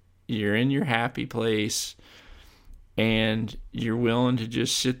center. You're in your happy place, and you're willing to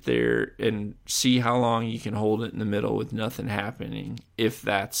just sit there and see how long you can hold it in the middle with nothing happening, if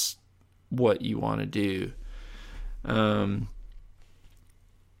that's what you want to do.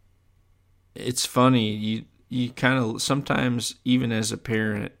 It's funny, you kind of, sometimes even as a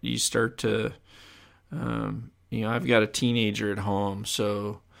parent, you start to, I've got a teenager at home,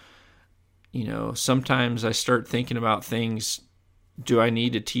 so, sometimes I start thinking about things. Do I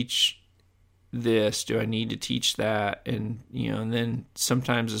need to teach this? Do I need to teach that? And, and then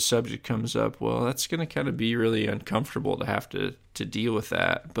sometimes the subject comes up, well, that's going to kind of be really uncomfortable to have to deal with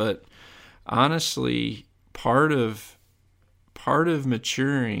that. But honestly, part of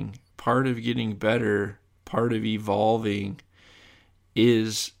maturing, part of getting better, part of evolving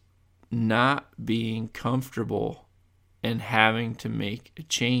is not being comfortable and having to make a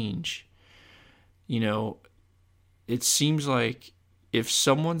change. It seems like if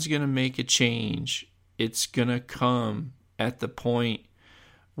someone's going to make a change, it's going to come at the point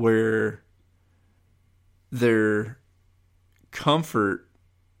where their comfort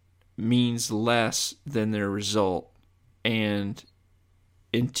means less than their result. And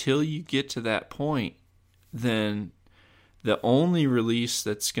until you get to that point, then the only release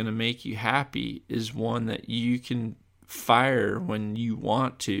that's going to make you happy is one that you can fire when you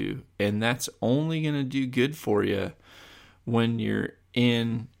want to, and that's only going to do good for you when you're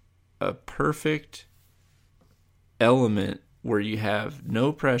in a perfect element where you have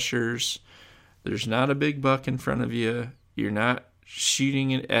no pressures, there's not a big buck in front of you, you're not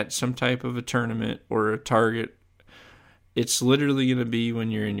shooting it at some type of a tournament or a target. It's literally going to be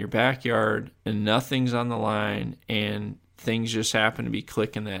when you're in your backyard and nothing's on the line and things just happen to be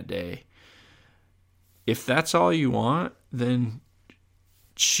clicking that day. If that's all you want, then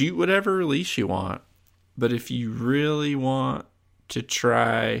shoot whatever release you want. But if you really want to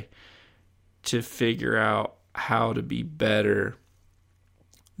try to figure out how to be better,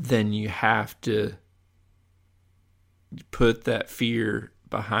 then you have to put that fear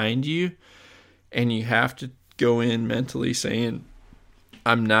behind you, and you have to go in mentally saying,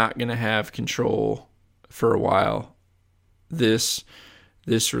 I'm not going to have control for a while. This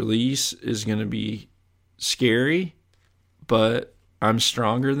release is going to be scary, but I'm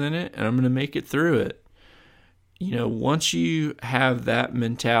stronger than it, and I'm going to make it through it. Once you have that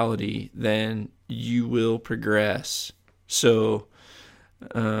mentality, then you will progress. So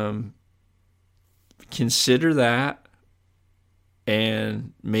consider that,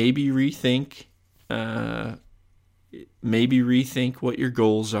 and maybe rethink what your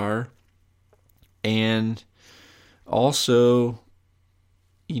goals are. And also,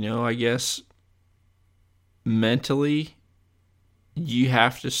 I guess mentally, you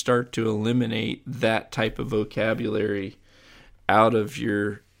have to start to eliminate that type of vocabulary out of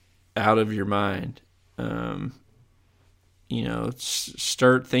your mind.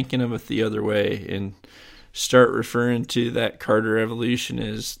 Start thinking of it the other way, and start referring to that Carter Evolution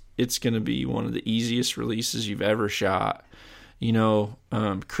as it's going to be one of the easiest releases you've ever shot.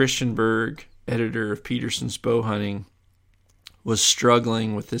 Christian Berg, editor of Peterson's Bow Hunting, was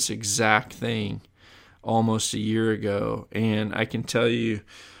struggling with this exact thing almost a year ago. And I can tell you,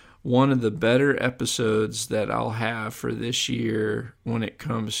 one of the better episodes that I'll have for this year when it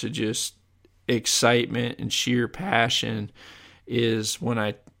comes to just excitement and sheer passion is when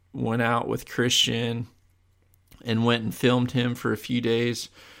I went out with Christian and went and filmed him for a few days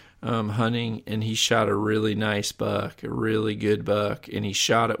hunting, and he shot a really nice buck, a really good buck, and he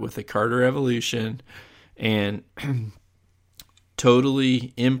shot it with a Carter Evolution, and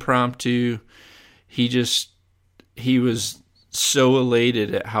totally impromptu. He was so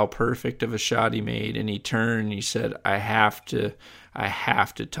elated at how perfect of a shot he made, and he turned and he said, I have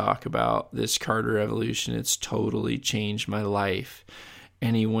to talk about this Carter Evolution. It's totally changed my life.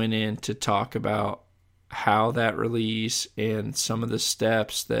 And he went in to talk about how that release and some of the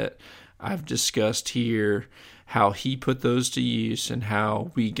steps that I've discussed here, how he put those to use, and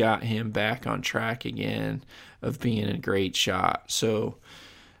how we got him back on track again of being a great shot. So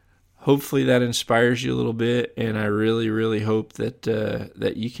hopefully that inspires you a little bit, and I really, really hope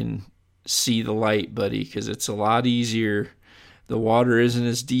that you can see the light, buddy, because it's a lot easier. The water isn't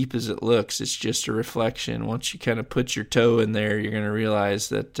as deep as it looks. It's just a reflection. Once you kind of put your toe in there, you're going to realize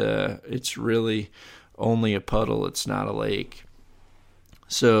that it's really only a puddle. It's not a lake.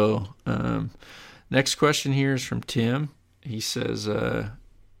 So next question here is from Tim. He says,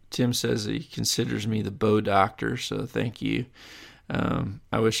 Tim says he considers me the bow doctor, so thank you.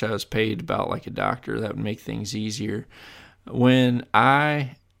 I wish I was paid about like a doctor. That would make things easier. When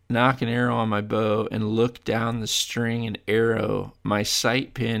I nock an arrow on my bow and look down the string and arrow, my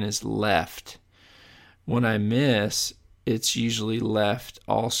sight pin is left. When I miss, it's usually left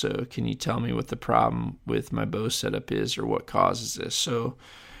also. Can you tell me what the problem with my bow setup is, or what causes this? So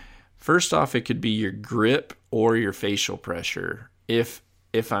first off, it could be your grip or your facial pressure. If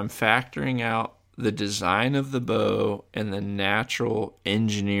I'm factoring out the design of the bow and the natural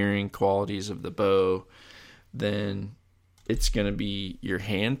engineering qualities of the bow, then it's going to be your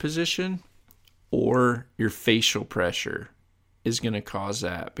hand position or your facial pressure is going to cause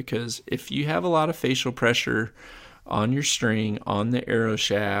that. Because if you have a lot of facial pressure on your string, on the arrow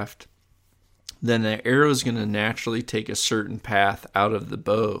shaft, then the arrow is going to naturally take a certain path out of the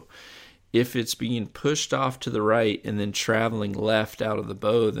bow. If it's being pushed off to the right and then traveling left out of the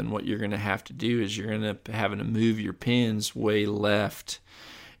bow, then what you're going to have to do is you're going to have to move your pins way left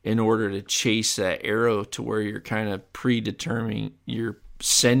in order to chase that arrow to where you're kind of predetermining, you're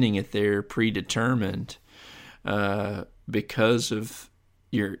sending it there predetermined because of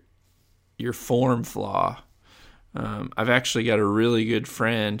your form flaw. I've actually got a really good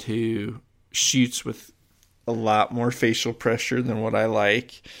friend who shoots with a lot more facial pressure than what I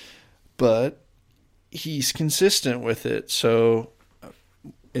like, but he's consistent with it. So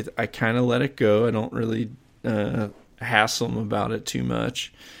I kind of let it go. I don't really hassle him about it too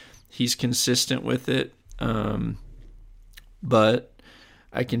much. He's consistent with it. But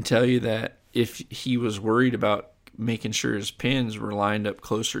I can tell you that if he was worried about making sure his pins were lined up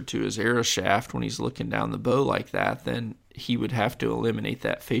closer to his arrow shaft when he's looking down the bow like that, then he would have to eliminate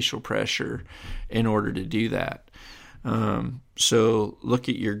that facial pressure in order to do that. So look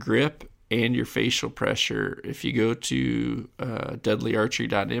at your grip and your facial pressure. If you go to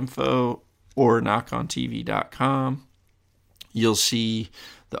dudleyarchery.info or knockontv.com, you'll see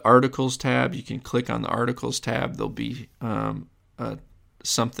the articles tab. You can click on the articles tab. There'll be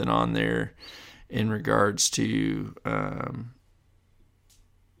something on there in regards to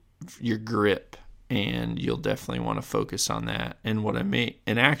your grip, and you'll definitely want to focus on that. And what I may,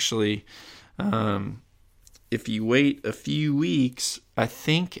 and actually, if you wait a few weeks, I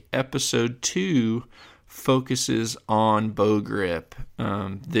think episode 2 focuses on bow grip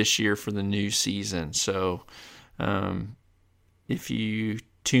this year for the new season. So if you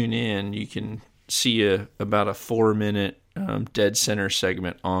tune in, you can see about a 4-minute dead center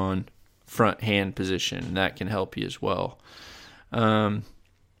segment on front hand position, and that can help you as well.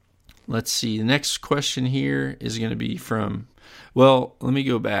 Let's see. The next question here is going to be from, well, let me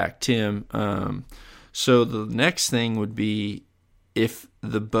go back, Tim. So the next thing would be if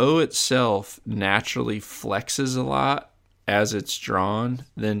the bow itself naturally flexes a lot as it's drawn,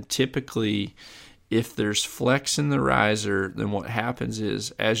 then typically if there's flex in the riser, then what happens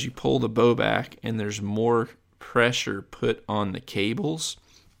is as you pull the bow back and there's more pressure put on the cables,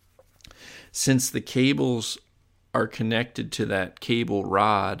 since the cables are connected to that cable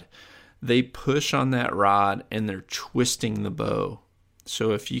rod, they push on that rod and they're twisting the bow.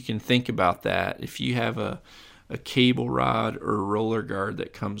 So if you can think about that, if you have a cable rod or a roller guard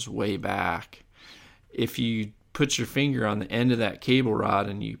that comes way back, if you put your finger on the end of that cable rod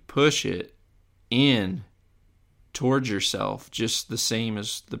and you push it in towards yourself, just the same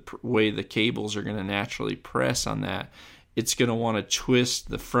as the way the cables are going to naturally press on that, it's going to want to twist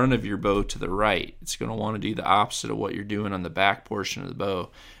the front of your bow to the right. It's going to want to do the opposite of what you're doing on the back portion of the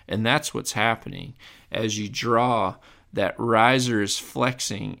bow. And that's what's happening. As you draw, that riser is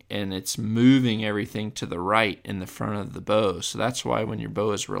flexing and it's moving everything to the right in the front of the bow. So that's why when your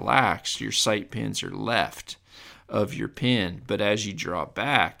bow is relaxed, your sight pins are left of your pin. But as you draw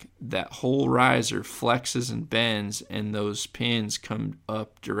back, that whole riser flexes and bends, and those pins come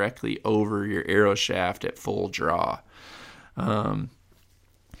up directly over your arrow shaft at full draw.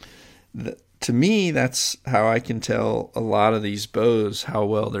 To me, that's how I can tell a lot of these bows how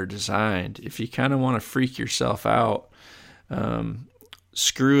well they're designed. If you kind of want to freak yourself out,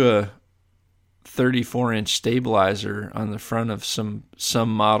 screw a 34-inch stabilizer on the front of some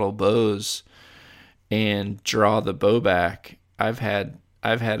model bows and draw the bow back. I've had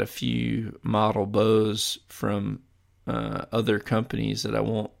a few model bows from other companies that I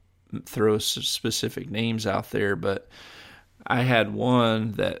won't throw specific names out there, but I had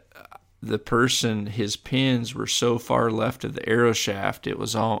one that the person, his pins were so far left of the arrow shaft,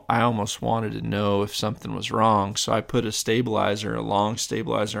 I almost wanted to know if something was wrong. So I put a long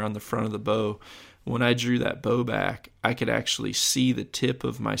stabilizer on the front of the bow. When I drew that bow back, I could actually see the tip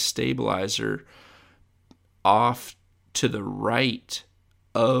of my stabilizer off to the right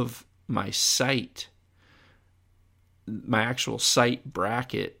of my sight. My actual sight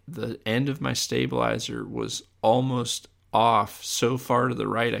bracket, the end of my stabilizer was almost off so far to the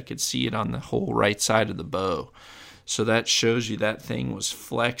right I could see it on the whole right side of the bow. So that shows you that thing was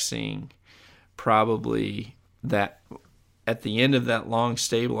flexing probably that at the end of that long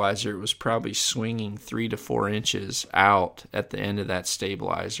stabilizer, it was probably swinging 3 to 4 inches out at the end of that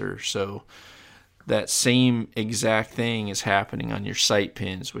stabilizer. So that same exact thing is happening on your sight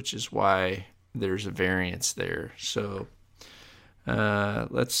pins, which is why there's a variance there. So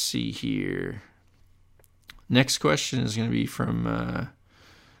let's see here. Next question is going to be from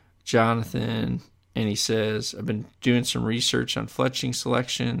Jonathan, and he says, I've been doing some research on fletching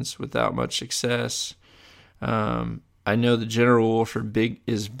selections without much success. I know the general rule for big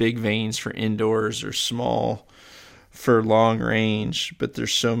vanes for indoors or small for long range, but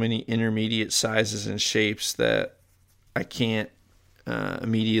there's so many intermediate sizes and shapes that I can't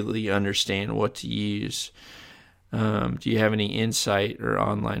immediately understand what to use. Do you have any insight or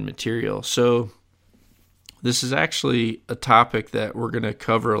online material? So this is actually a topic that we're going to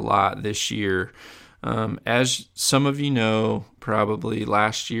cover a lot this year. As some of you know, probably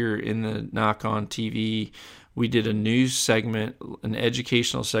last year in the Nock On TV, we did a news segment, an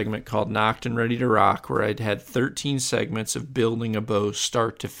educational segment called Nocked and Ready to Rock, where I'd had 13 segments of building a bow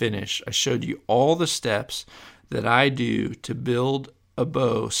start to finish. I showed you all the steps that I do to build a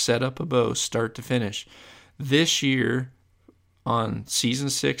bow, set up a bow, start to finish. This year, on season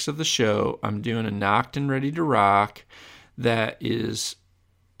 6 of the show, I'm doing a Nocked and Ready to Rock that is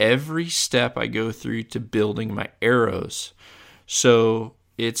every step I go through to building my arrows. So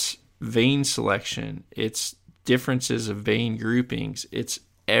it's vein selection, it's differences of vein groupings, it's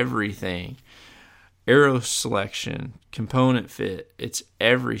everything. Arrow selection, component fit, it's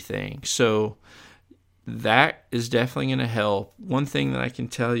everything. So that is definitely going to help. One thing that I can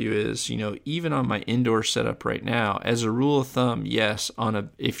tell you is, even on my indoor setup right now, as a rule of thumb, yes,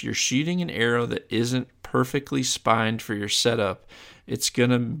 if you're shooting an arrow that isn't perfectly spined for your setup, it's going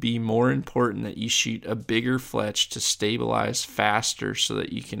to be more important that you shoot a bigger fletch to stabilize faster so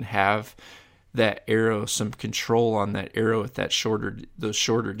that you can have that arrow, some control on that arrow at those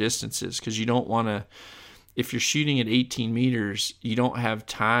shorter distances, because you don't want to, if you're shooting at 18 meters, you don't have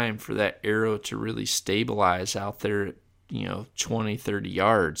time for that arrow to really stabilize out there at 20, 30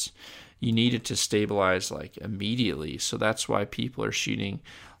 yards. You need it to stabilize like immediately. So that's why people are shooting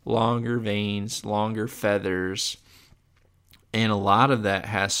longer vanes, longer feathers. And a lot of that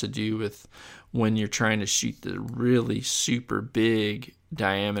has to do with when you're trying to shoot the really super big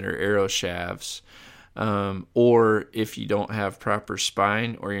diameter arrow shafts, or if you don't have proper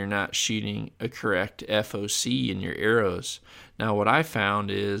spine or you're not shooting a correct FOC in your arrows. Now, what I found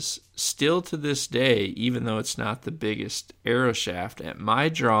is still to this day, even though it's not the biggest arrow shaft, at my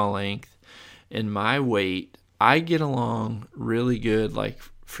draw length and my weight, I get along really good. Like,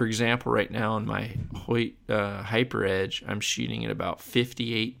 for example, right now on my Hoyt Hyper Edge, I'm shooting at about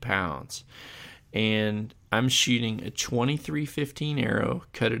 58 pounds. And I'm shooting a 2315 arrow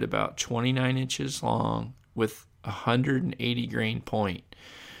cut at about 29 inches long with 180 grain point.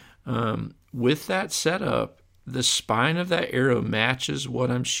 With that setup, the spine of that arrow matches what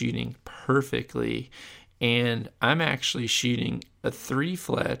I'm shooting perfectly. And I'm actually shooting a 3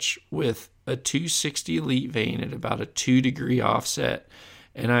 fletch with a 260 elite vane at about a 2-degree offset.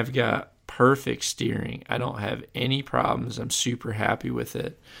 And I've got perfect steering. I don't have any problems. I'm super happy with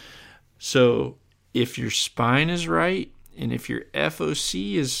it. So if your spine is right and if your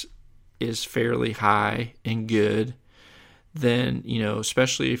FOC is fairly high and good, then,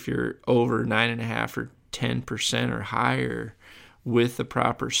 especially if you're over 9.5 or 10% or higher with the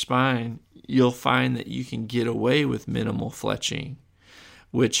proper spine, you'll find that you can get away with minimal fletching,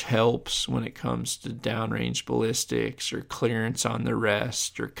 which helps when it comes to downrange ballistics or clearance on the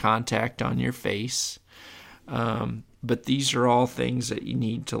rest or contact on your face. But these are all things that you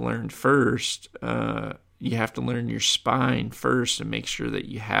need to learn first. You have to learn your spine first and make sure that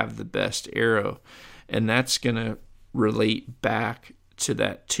you have the best arrow. And that's going to relate back to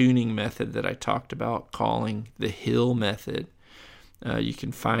that tuning method that I talked about, calling the hill method. You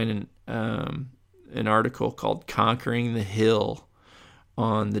can find an article called Conquering the Hill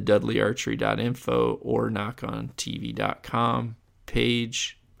on the dudleyarchery.info or knockontv.com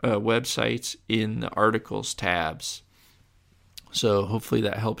page, websites in the articles tabs. So hopefully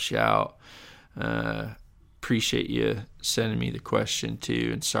that helps you out. Appreciate you sending me the question too,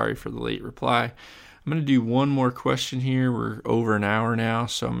 and sorry for the late reply. I'm going to do one more question here. We're over an hour now,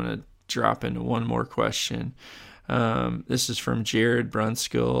 so I'm going to drop into one more question. This is from Jared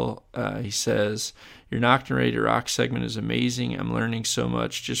Brunskill. He says, your Nocturne Ready to Rock segment is amazing. I'm learning so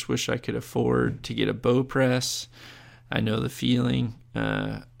much. Just wish I could afford to get a bow press. I know the feeling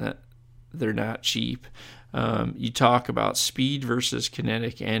that they're not cheap. You talk about speed versus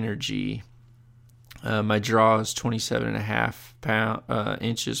kinetic energy. My draw is 27.5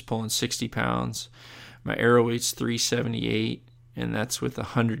 inches, pulling 60 pounds. My arrow weight's 378, and that's with a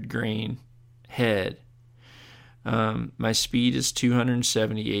 100 grain head. My speed is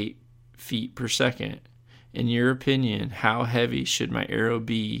 278 feet per second. In your opinion, how heavy should my arrow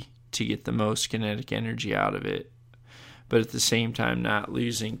be to get the most kinetic energy out of it, but at the same time not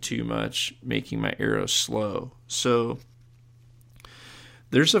losing too much, making my arrow slow? So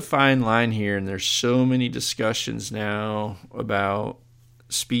there's a fine line here, and there's so many discussions now about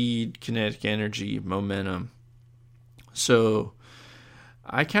speed, kinetic energy, momentum. So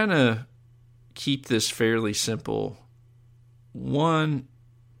I kind of keep this fairly simple. One,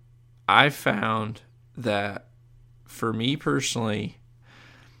 I found that for me personally,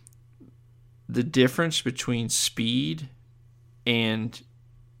 the difference between speed and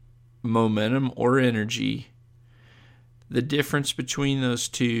momentum or energy, the difference between those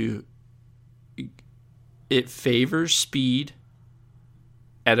two, it favors speed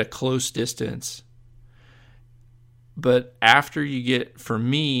at a close distance. But after I get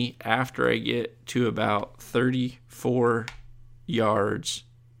to about 34 yards,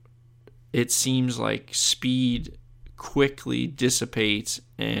 it seems like speed quickly dissipates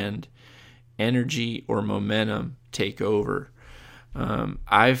and energy or momentum take over.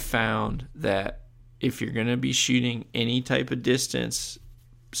 I've found that if you're going to be shooting any type of distance,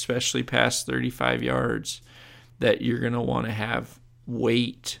 especially past 35 yards, that you're going to want to have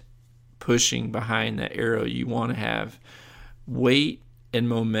weight pushing behind that arrow. You want to have weight and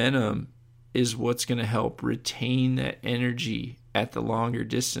momentum is what's going to help retain that energy at the longer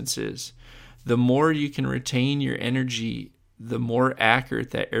distances. The more you can retain your energy, the more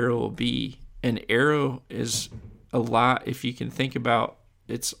accurate that arrow will be. An arrow is a lot, if you can think about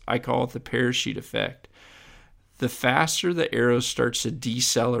I call it the parachute effect. The faster the arrow starts to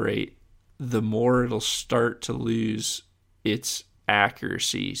decelerate, the more it'll start to lose its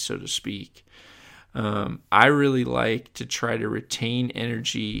accuracy, so to speak. I really like to try to retain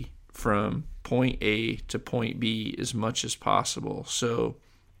energy from point A to point B as much as possible.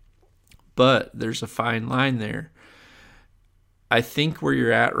 But there's a fine line there. I think where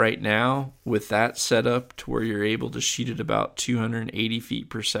you're at right now with that setup to where you're able to shoot at about 280 feet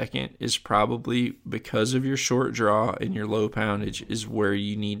per second is probably, because of your short draw and your low poundage, is where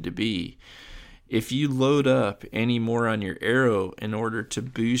you need to be. If you load up any more on your arrow in order to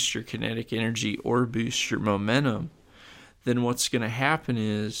boost your kinetic energy or boost your momentum, then what's going to happen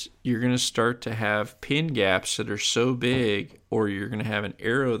is you're going to start to have pin gaps that are so big, or you're going to have an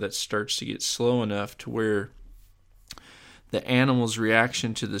arrow that starts to get slow enough to where the animal's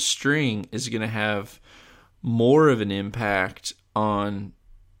reaction to the string is going to have more of an impact on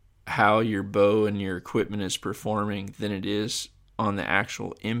how your bow and your equipment is performing than it is on the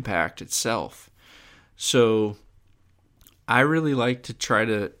actual impact itself. So I really like to try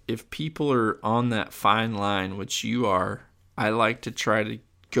to, if people are on that fine line, which you are, I like to try to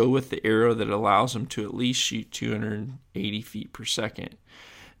go with the arrow that allows them to at least shoot 280 feet per second.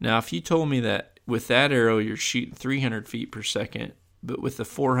 Now, if you told me that with that arrow you're shooting 300 feet per second, but with the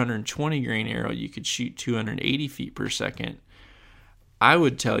 420 grain arrow you could shoot 280 feet per second, I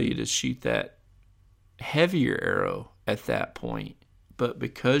would tell you to shoot that heavier arrow at that point. But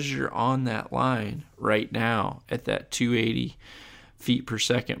because you're on that line right now at that 280 feet per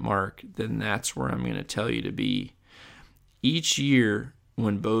second mark, then that's where I'm going to tell you to be. Each year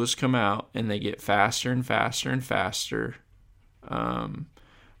when bows come out and they get faster and faster and faster,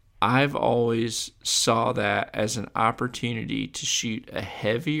 I've always saw that as an opportunity to shoot a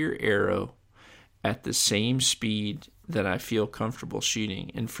heavier arrow at the same speed that I feel comfortable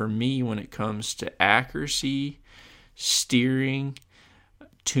shooting. And for me, when it comes to accuracy, steering,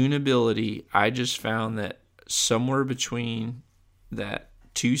 tunability, I just found that somewhere between that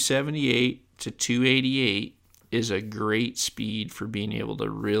 278 to 288 is a great speed for being able to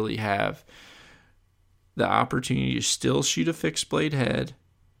really have the opportunity to still shoot a fixed blade head,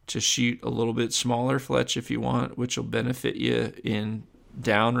 to shoot a little bit smaller fletch if you want, which will benefit you in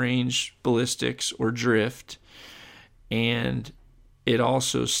downrange ballistics or drift. And it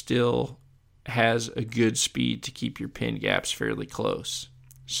also still has a good speed to keep your pin gaps fairly close.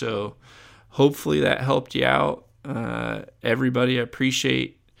 So hopefully that helped you out. Everybody, I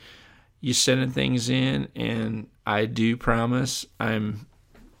appreciate you sending things in, and I do promise I'm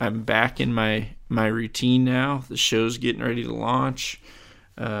back in my routine now. The show's getting ready to launch.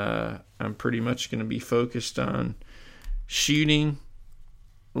 I'm pretty much going to be focused on shooting,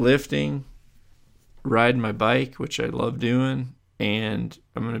 lifting, riding my bike, which I love doing, and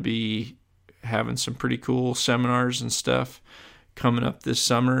I'm going to be having some pretty cool seminars and stuff coming up this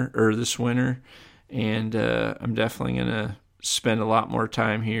summer or this winter, and I'm definitely going to spend a lot more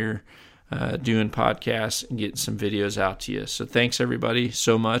time here doing podcasts and getting some videos out to you. So thanks everybody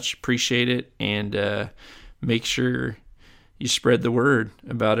so much. Appreciate it, and make sure you spread the word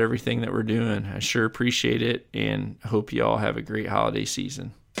about everything that we're doing. I sure appreciate it, and hope you all have a great holiday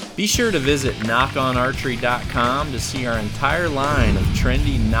season. Be sure to visit knockonarchery.com to see our entire line of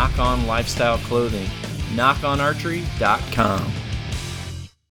trendy knock-on lifestyle clothing. knockonarchery.com.